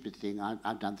the stupid thing.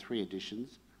 I've done 3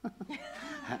 editions,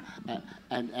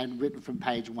 and written from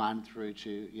page 1 through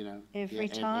to, you know, every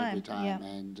time. Yeah.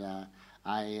 And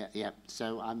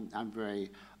so I'm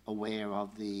very aware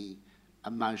of the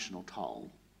emotional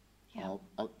toll. Yeah.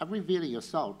 Of revealing your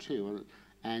soul too,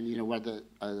 and you know, one of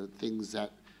the things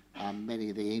that many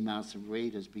of the emails from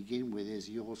readers begin with is,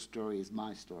 your story is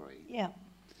my story. Yeah.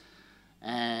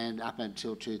 And up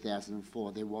until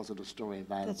 2004, there wasn't a story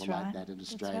available like that in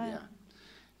Australia.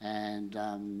 Right.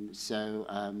 And so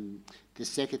the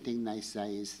second thing they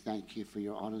say is, thank you for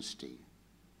your honesty.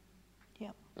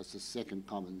 Yep. That's the second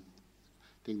common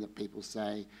thing that people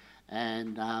say.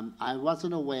 And I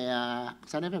wasn't aware,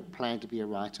 because I never planned to be a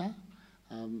writer,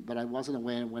 but I wasn't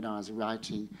aware when I was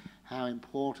writing how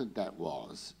important that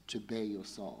was to bare your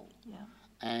soul. Yeah.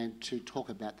 And to talk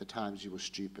about the times you were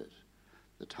stupid,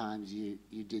 the times you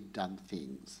did dumb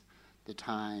things, the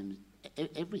times,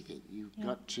 everything. You've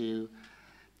got to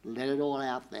let it all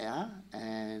out there,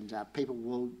 and people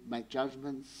will make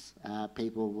judgments,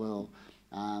 people will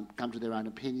come to their own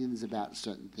opinions about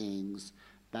certain things,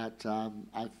 but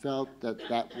I felt that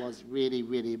that was really,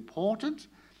 really important.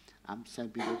 Some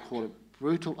people call it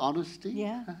brutal honesty.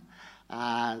 Yeah.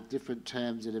 Different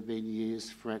terms that have been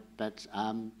used for it, but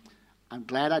I'm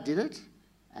glad I did it,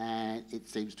 and it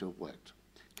seems to have worked.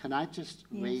 Can I just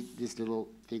read this little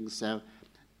thing? So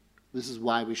this is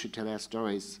why we should tell our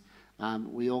stories.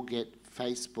 We all get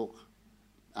Facebook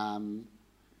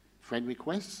friend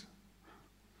requests.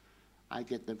 I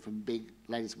get them from big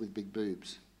ladies with big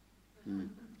boobs.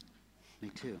 Me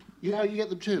too. You get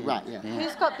them too, right? Yeah.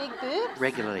 Who's got big boobs?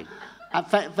 Regularly.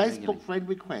 Facebook friend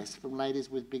requests from ladies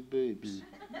with big boobs.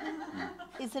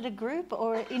 Is it a group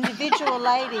or individual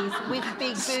ladies with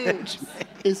big boobs?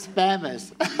 It's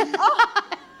spammers.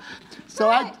 So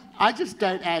I just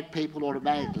don't add people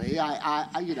automatically. I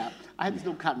have this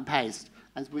little cut and paste,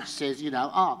 which says,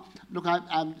 look,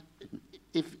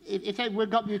 if we've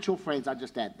got mutual friends, I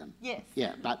just add them. Yes.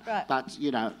 Yeah, but Right.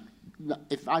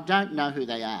 if I don't know who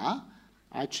they are,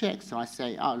 I check. So I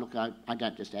say, oh, look, I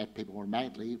don't just add people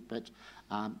automatically, but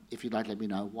if you'd like to let me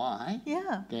know why,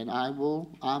 Yeah. then I'll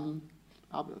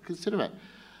consider it.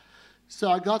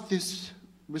 So I got this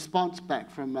response back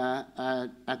from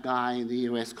a guy in the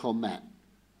US called Matt.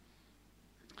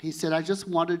 He said, I just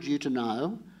wanted you to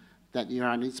know that you're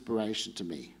an inspiration to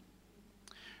me.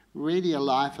 Reading A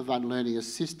Life of Unlearning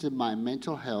assisted my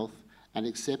mental health and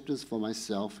acceptance for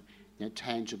myself in a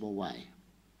tangible way.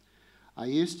 I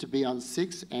used to be on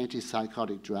 6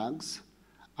 antipsychotic drugs.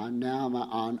 I'm now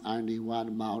on only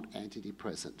 1 mild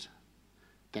antidepressant.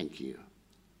 Thank you.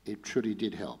 It truly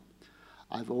did help.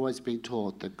 I've always been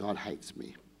taught that God hates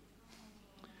me.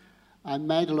 I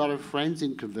made a lot of friends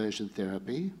in conversion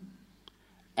therapy.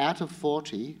 Out of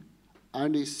 40,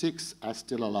 only 6 are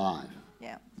still alive.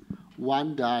 Yeah.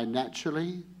 1 died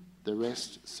naturally, the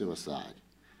rest suicide.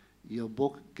 Your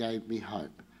book gave me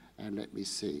hope and let me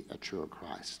see a truer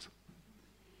Christ.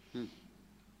 This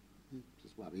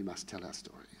is why we must tell our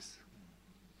stories.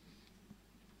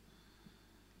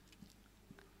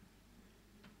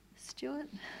 Stuart?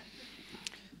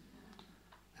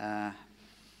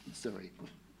 Sorry.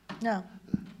 No.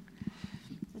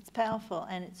 It's powerful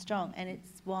and it's strong, and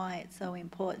it's why it's so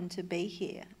important to be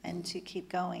here and to keep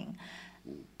going.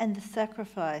 And the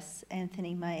sacrifice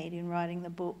Anthony made in writing the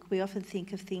book, we often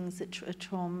think of things that are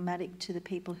traumatic to the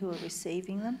people who are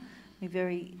receiving them. We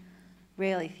very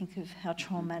rarely think of how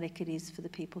traumatic it is for the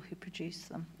people who produce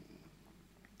them.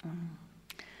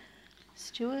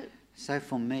 Stuart? So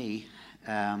for me,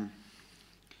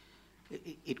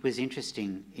 it was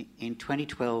interesting. In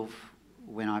 2012,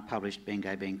 when I published Being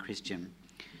Gay, Being Christian,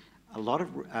 a lot of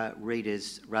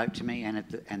readers wrote to me, and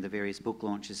the various book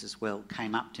launches as well,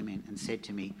 came up to me and said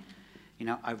to me,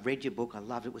 I've read your book, I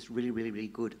loved it, it was really, really, really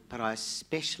good, but I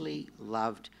especially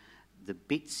loved the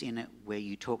bits in it where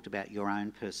you talked about your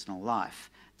own personal life,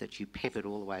 that you peppered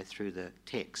all the way through the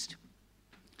text.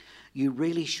 You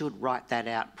really should write that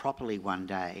out properly one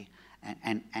day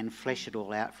and flesh it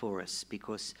all out for us,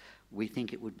 because we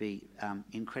think it would be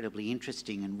incredibly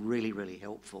interesting and really, really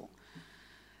helpful.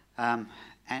 And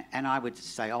I would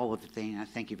say,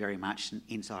 thank you very much. And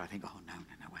inside I think, no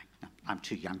way. No, I'm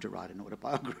too young to write an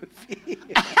autobiography.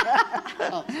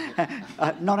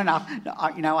 Not enough.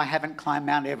 I haven't climbed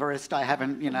Mount Everest. I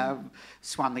haven't,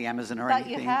 swum the Amazon or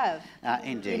anything. But you have.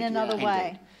 Indeed. In another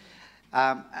way.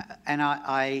 Indeed. And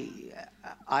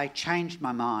I changed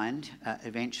my mind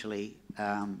eventually,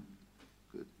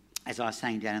 as I was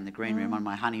saying down in the green room on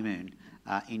my honeymoon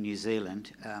in New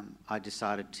Zealand. I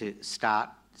decided to start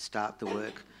the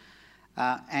work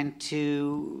and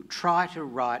to try to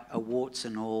write a warts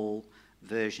and all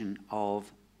version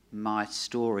of my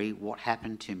story, what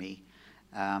happened to me,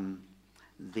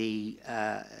 the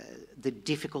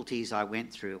difficulties I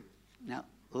went through. Now,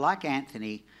 like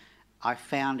Anthony, I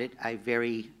found it a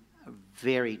very,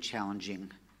 very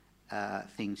challenging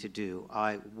thing to do.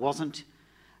 I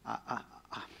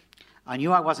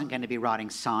knew I wasn't going to be writing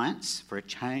science for a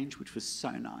change, which was so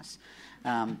nice.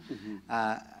 And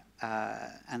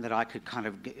that I could kind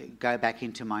of go back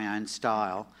into my own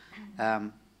style.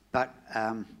 But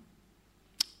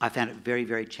I found it very,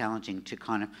 very challenging to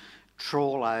kind of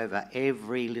trawl over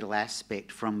every little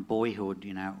aspect from boyhood,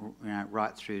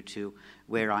 right through to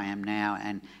where I am now,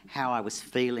 and how I was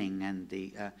feeling, and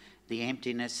the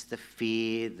emptiness, the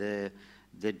fear,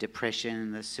 the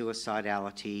depression, the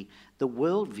suicidality, the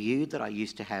worldview that I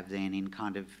used to have then in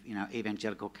kind of,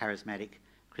 evangelical charismatic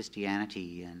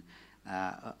Christianity and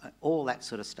all that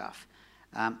sort of stuff.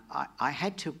 I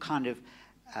had to kind of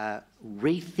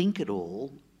rethink it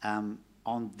all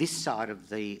on this side of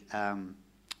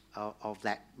of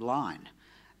that line,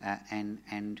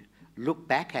 and look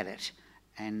back at it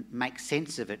and make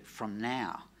sense of it from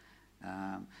now.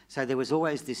 So there was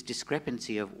always this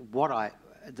discrepancy of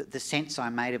the sense I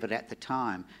made of it at the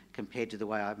time compared to the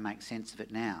way I make sense of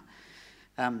it now.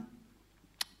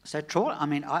 So Trawler, I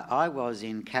mean, I was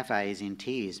in cafes in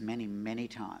tears many, many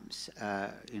times,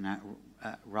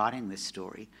 writing this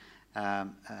story,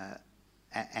 and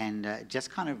just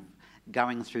kind of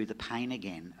going through the pain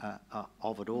again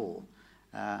of it all,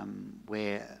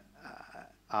 where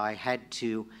I had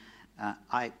to,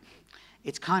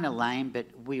 it's kind of lame, but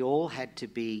we all had to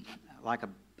be like a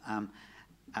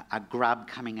grub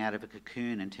coming out of a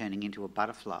cocoon and turning into a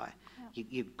butterfly. Yeah.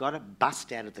 You've got to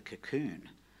bust out of the cocoon.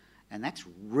 And that's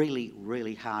really,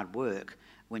 really hard work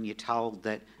when you're told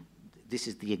that this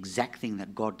is the exact thing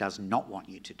that God does not want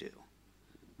you to do.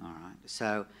 All right.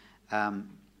 So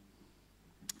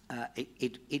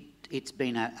it's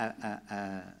been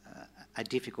a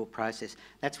difficult process.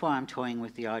 That's why I'm toying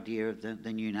with the idea of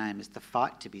the new name as The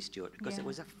Fight to be Stuart, because it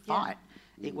was a fight. Yeah.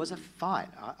 It was a fight.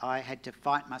 I had to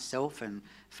fight myself and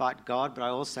fight God, but I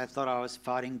also thought I was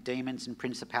fighting demons and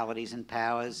principalities and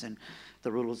powers and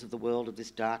the rulers of the world of this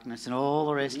darkness and all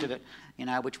the rest of it,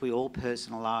 which we all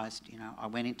personalised. I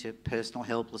went into personal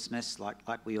helplessness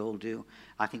like we all do.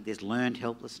 I think there's learned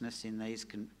helplessness in these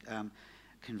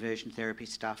conversion therapy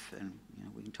stuff, and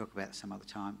we can talk about it some other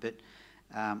time. But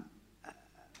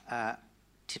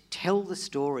to tell the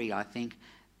story, I think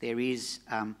there is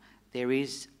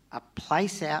a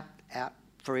place out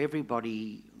for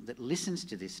everybody that listens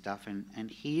to this stuff and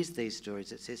hears these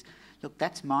stories that says, look,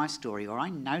 that's my story, or I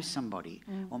know somebody,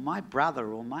 or my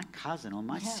brother, or my cousin, or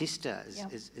my sister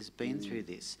has been through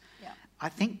this. Yeah. I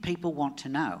think people want to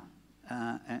know,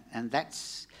 and that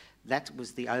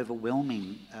was the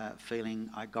overwhelming feeling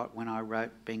I got when I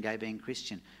wrote Being Gay, Being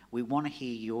Christian. We want to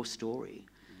hear your story.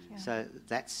 Yeah. So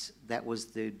that was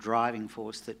the driving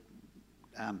force that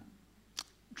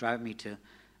drove me to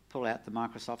pull out the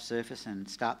Microsoft Surface and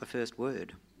start the first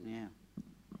word. Yeah.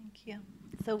 Thank you.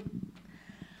 So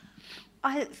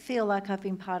I feel like I've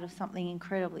been part of something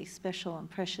incredibly special and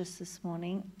precious this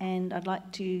morning, and I'd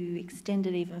like to extend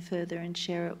it even further and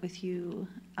share it with you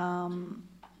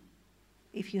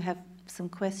if you have some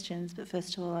questions. But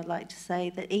first of all, I'd like to say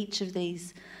that each of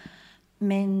these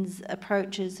men's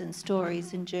approaches and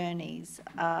stories and journeys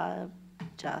are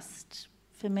just,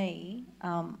 for me,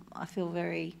 I feel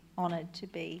very honoured to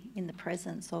be in the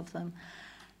presence of them.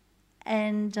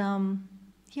 And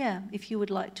if you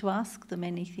would like to ask them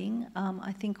anything,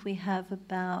 I think we have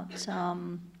about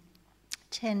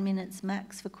 10 minutes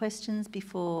max for questions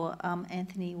before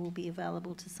Anthony will be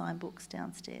available to sign books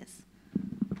downstairs.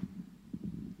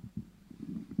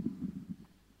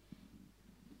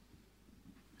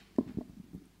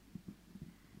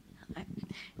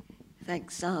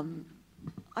 Thanks.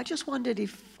 I just wondered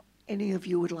if any of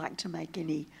you would like to make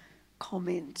any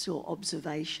comments or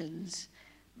observations,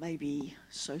 maybe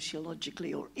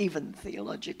sociologically or even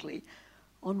theologically,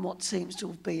 on what seems to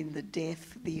have been the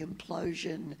death, the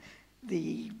implosion,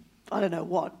 the I don't know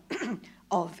what,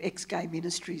 of ex-gay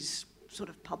ministries sort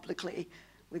of publicly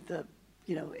with the,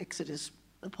 Exodus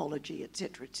apology, et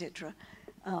cetera,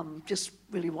 just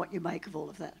really what you make of all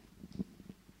of that.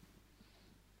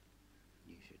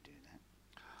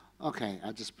 Okay,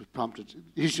 I just prompted,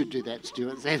 you should do that,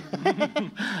 Stuart said.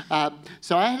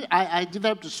 So I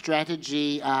developed a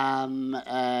strategy from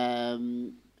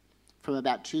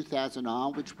about 2000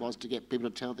 on, which was to get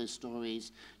people to tell their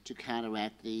stories, to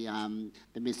counteract the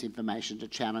misinformation, to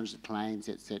challenge the claims,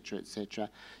 etc., etc.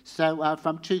 So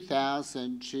from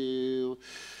 2000 to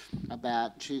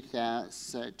about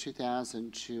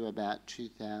 2000 to about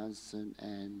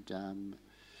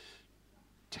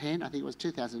 2010, I think it was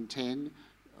 2010,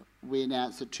 we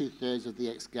announced that 2/3 of the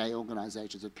ex-gay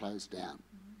organisations had closed down.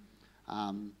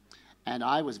 And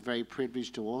I was very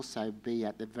privileged to also be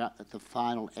at the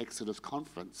final Exodus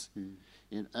conference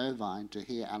in Irvine to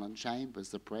hear Alan Chambers,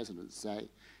 the president, say,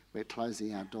 we're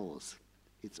closing our doors,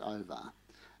 it's over.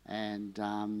 And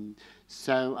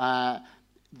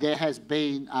there has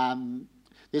been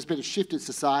there's been a shift in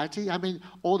society. I mean,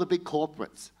 all the big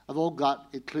corporates have all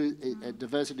got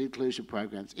diversity inclusion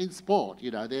programs. In sport,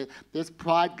 there's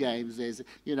pride games,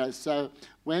 so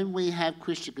when we have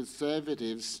Christian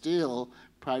conservatives still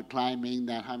proclaiming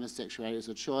that homosexuality is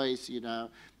a choice, you're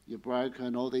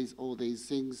broken, all these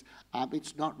things,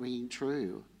 it's not ringing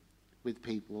true with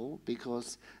people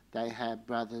because they have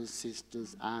brothers,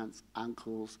 sisters, aunts,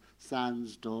 uncles,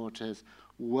 sons, daughters,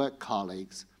 work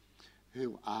colleagues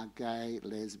who are gay,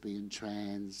 lesbian,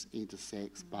 trans,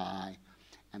 intersex, bi,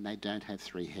 and they don't have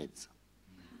three heads.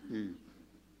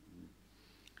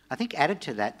 I think added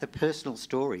to that, the personal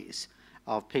stories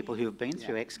of people who have been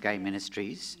through ex-gay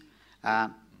ministries,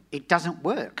 it doesn't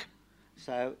work.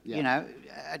 So, you know,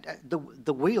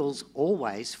 the wheels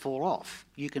always fall off.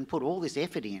 You can put all this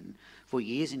effort in for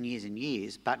years and years and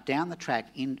years, but down the track,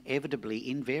 inevitably,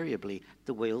 invariably,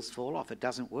 the wheels fall off. It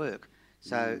doesn't work.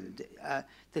 So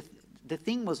the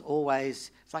thing was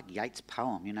always, it's like Yeats'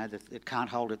 poem, you know, it can't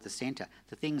hold at the centre.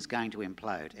 The thing's going to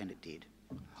implode, and it did.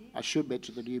 I should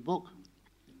mention the new book.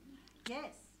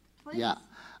 Yes, please. Yeah.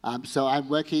 So I'm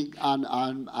working on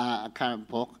a current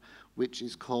book which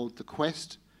is called The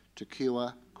Quest to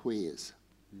Cure Queers,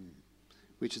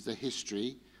 which is a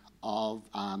history of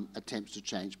attempts to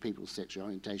change people's sexual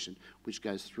orientation, which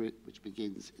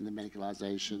begins in the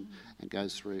medicalisation and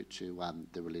goes through to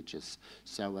the religious.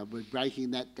 So we're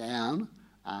breaking that down,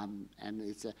 and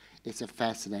it's a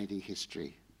fascinating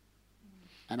history.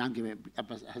 And I'm giving it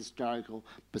a historical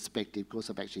perspective because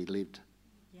I've actually lived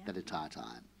that entire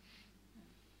time.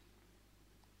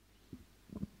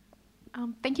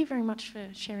 Thank you very much for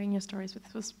sharing your stories with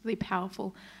us. It was really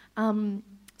powerful.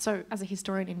 So as a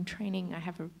historian in training, I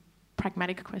have a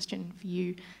pragmatic question for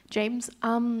you, James.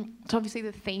 So obviously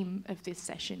the theme of this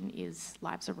session is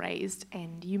lives erased,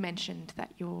 and you mentioned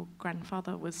that your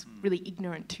grandfather was really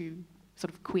ignorant to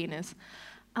sort of queerness.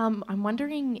 I'm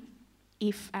wondering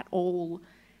if at all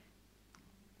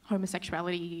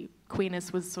homosexuality,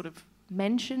 queerness was sort of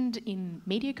mentioned in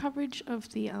media coverage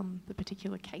of the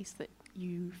particular case that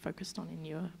you focused on in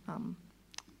your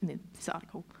in this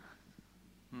article.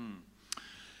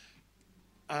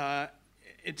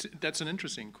 That's an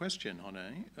interesting question,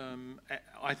 Hone.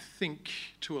 I think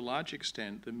to a large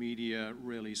extent the media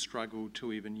really struggled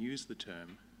to even use the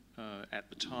term at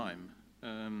the time.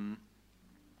 I'm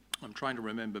trying to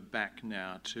remember back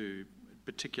now to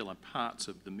particular parts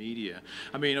of the media.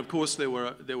 I mean, of course, there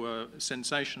were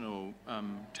sensational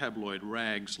tabloid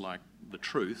rags like The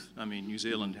Truth. I mean, New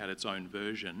Zealand had its own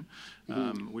version,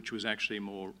 which was actually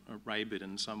more rabid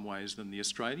in some ways than the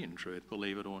Australian Truth,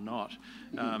 believe it or not.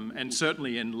 And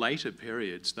certainly in later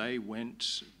periods, they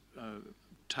went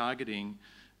targeting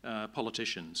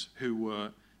politicians who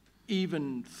were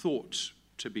even thought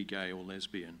to be gay or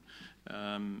lesbian.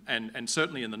 And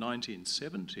certainly in the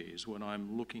 1970s, when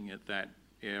I'm looking at that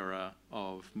era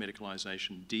of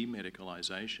medicalisation,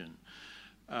 demedicalisation,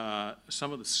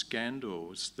 some of the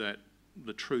scandals that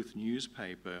the Truth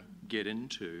newspaper get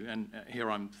into, and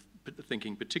here I'm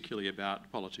thinking particularly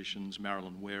about politicians.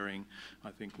 Marilyn Waring,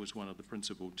 I think, was one of the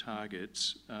principal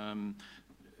targets.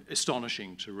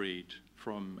 Astonishing to read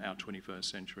from our 21st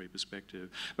century perspective.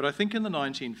 But I think in the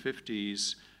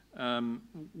 1950s,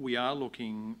 we are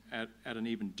looking at an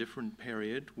even different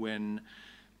period when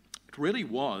it really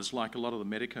was, like a lot of the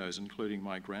medicos, including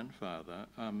my grandfather,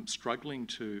 struggling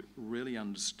to really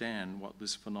understand what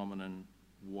this phenomenon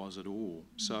was at all.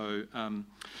 So,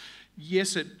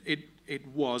 yes, it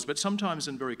was, but sometimes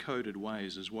in very coded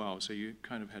ways as well. So you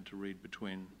kind of had to read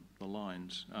between the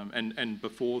lines. And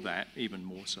before that, even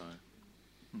more so.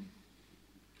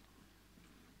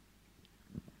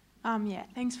 Yeah,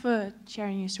 thanks for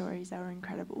sharing your stories. They were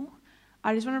incredible.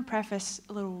 I just want to preface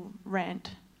a little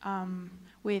rant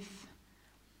with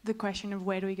the question of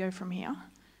where do we go from here?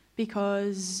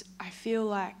 Because I feel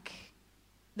like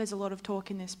there's a lot of talk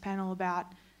in this panel about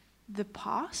the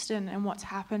past and what's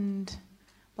happened,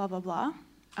 blah, blah, blah,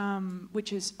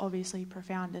 which is obviously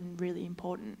profound and really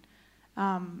important.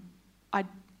 I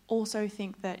also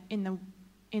think that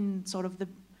in sort of the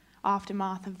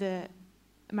aftermath of the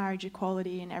marriage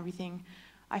equality and everything,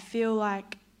 I feel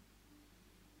like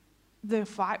the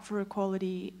fight for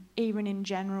equality, even in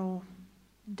general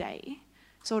day,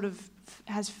 sort of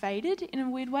has faded in a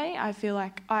weird way. I feel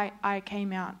like I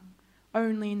came out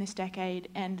only in this decade,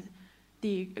 and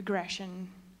the aggression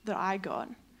that I got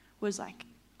was like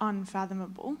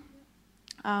unfathomable,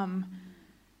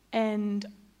 and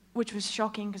which was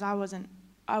shocking because I wasn't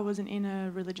in a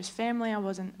religious family. I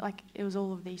wasn't like, it was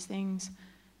all of these things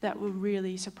that were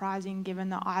really surprising, given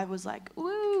that I was like,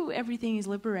 woo, everything is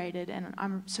liberated, and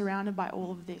I'm surrounded by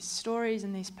all of these stories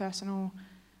and this personal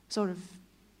sort of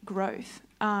growth.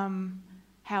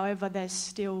 However, there's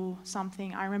still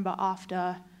something. I remember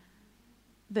after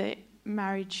the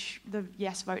marriage, the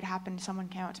yes vote happened, someone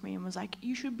came up to me and was like,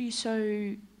 you should be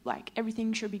so, like,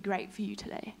 everything should be great for you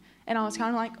today. And I was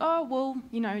kind of like, oh, well,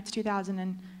 you know, it's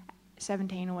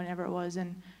 2017 or whenever it was,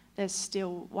 and there's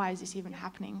still, why is this even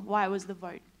happening? Why was the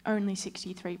vote only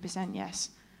 63% yes?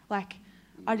 Like,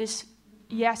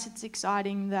 yes, it's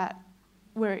exciting that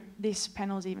this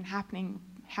panel is even happening.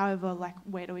 However, like,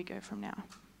 where do we go from now?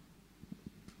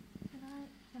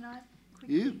 Can I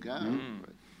quickly? You go.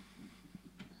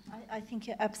 I think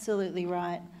you're absolutely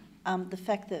right. the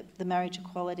fact that the marriage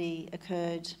equality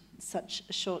occurred such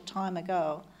a short time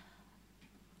ago,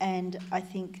 and I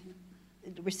think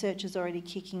research is already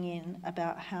kicking in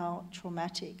about how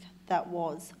traumatic that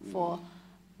was for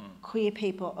queer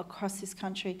people across this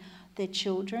country, their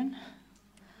children,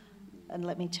 and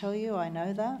let me tell you, I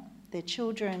know that, their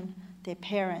children, their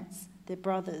parents, their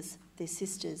brothers, their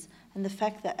sisters, and the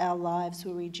fact that our lives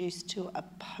were reduced to a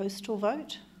postal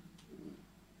vote,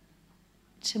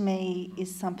 to me,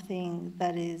 is something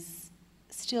that is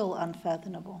still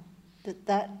unfathomable,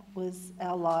 that was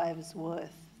our lives'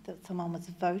 worth, that someone was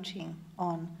voting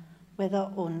on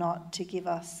whether or not to give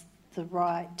us the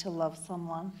right to love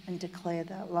someone and declare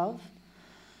that love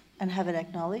and have it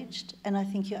acknowledged. And I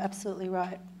think you're absolutely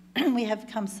right. We have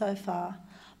come so far,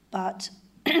 but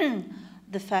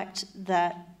the fact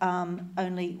that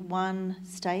only one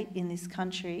state in this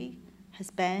country has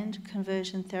banned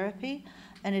conversion therapy,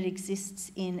 and it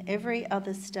exists in every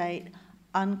other state,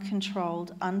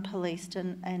 uncontrolled, unpoliced,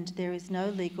 and there is no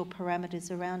legal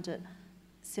parameters around it,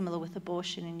 similar with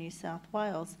abortion in New South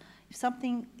Wales. If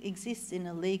something exists in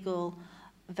a legal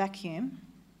vacuum,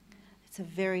 it's a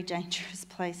very dangerous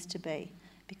place to be,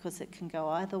 because it can go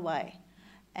either way.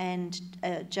 And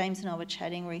James and I were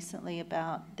chatting recently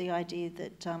about the idea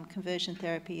that conversion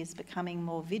therapy is becoming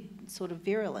more sort of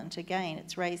virulent again.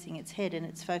 It's raising its head and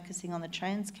it's focusing on the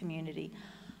trans community.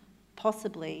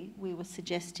 Possibly, we were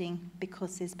suggesting,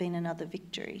 because there's been another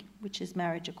victory, which is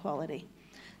marriage equality.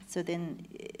 So then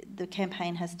the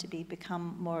campaign has to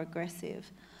become more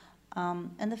aggressive.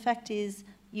 And the fact is,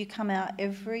 you come out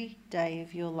every day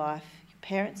of your life. Your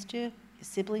parents do, your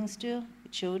siblings do,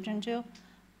 your children do.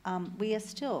 We are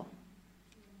still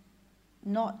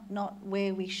not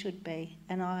where we should be,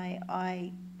 and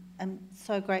I am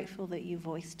so grateful that you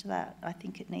voiced that. I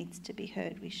think it needs to be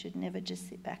heard. We should never just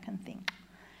sit back and think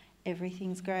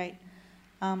everything's great.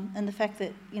 And the fact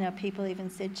that, you know, people even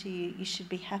said to you, you should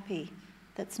be happy.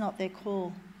 That's not their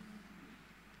call.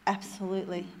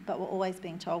 Absolutely, but we're always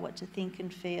being told what to think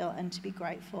and feel and to be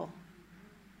grateful.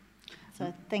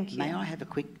 So thank you. May I have a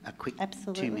quick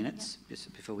Absolutely. 2 minutes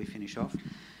just before we finish off?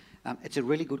 It's a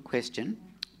really good question,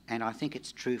 and I think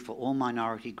it's true for all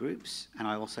minority groups, and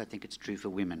I also think it's true for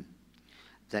women,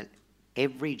 that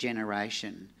every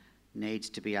generation needs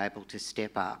to be able to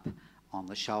step up on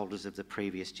the shoulders of the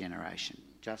previous generation,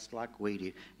 just like we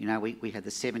did. You know, we had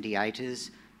the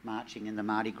 78ers marching in the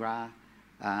Mardi Gras,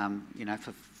 you know,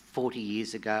 for 40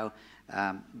 years ago.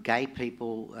 Gay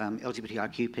people,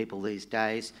 LGBTIQ people these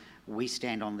days, we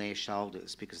stand on their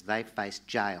shoulders because they've faced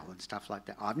jail and stuff like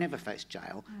that. I've never faced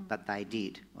jail, but they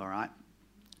did, all right?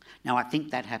 Now, I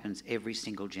think that happens every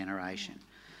single generation.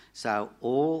 So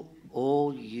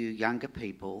all you younger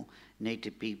people need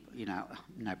to be, you know,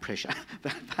 no pressure,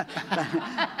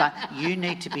 but you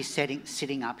need to be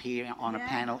sitting up here on a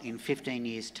panel in 15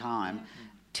 years' time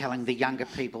telling the younger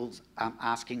people,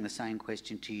 asking the same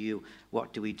question to you,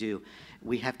 what do we do?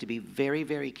 We have to be very,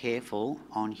 very careful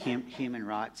on human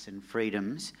rights and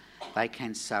freedoms. They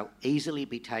can so easily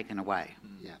be taken away,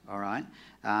 all right?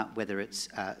 Whether it's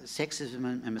sexism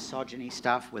and misogyny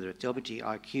stuff, whether it's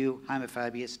LGBTIQ,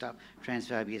 homophobia stuff,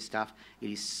 transphobia stuff,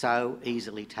 it is so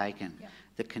easily taken. Yep.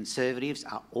 The Conservatives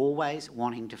are always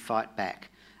wanting to fight back.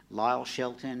 Lyle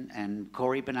Shelton and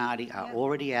Cory Bernardi are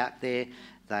already out there.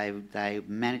 They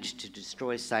managed to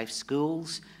destroy safe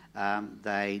schools.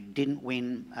 They didn't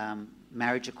win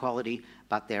marriage equality,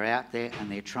 but they're out there and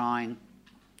they're trying.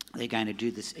 They're going to do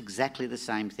this exactly the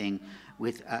same thing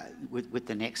with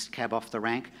the next cab off the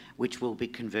rank, which will be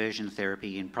conversion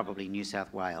therapy in probably New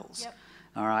South Wales. Yep.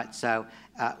 All right, so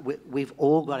we've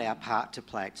all got our part to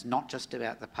play. It's not just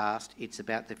about the past, it's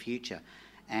about the future.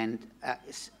 And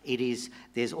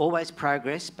there's always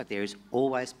progress, but there is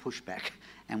always pushback.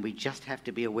 And we just have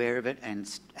to be aware of it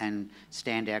and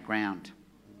stand our ground.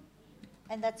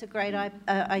 And that's a great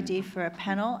idea for a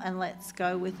panel, and let's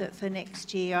go with it for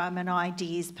next year. I'm an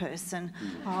ideas person.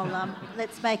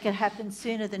 Let's make it happen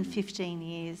sooner than 15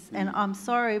 years. And I'm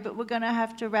sorry, but we're going to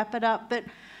have to wrap it up. But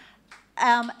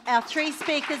our three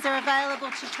speakers are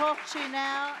available to talk to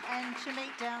now and to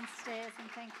meet downstairs, and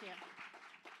thank you.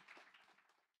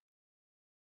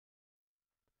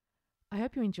 I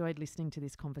hope you enjoyed listening to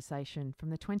this conversation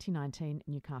from the 2019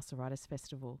 Newcastle Writers'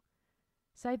 Festival.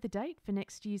 Save the date for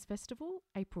next year's festival,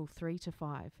 April 3 to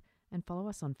 5, and follow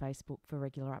us on Facebook for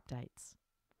regular updates.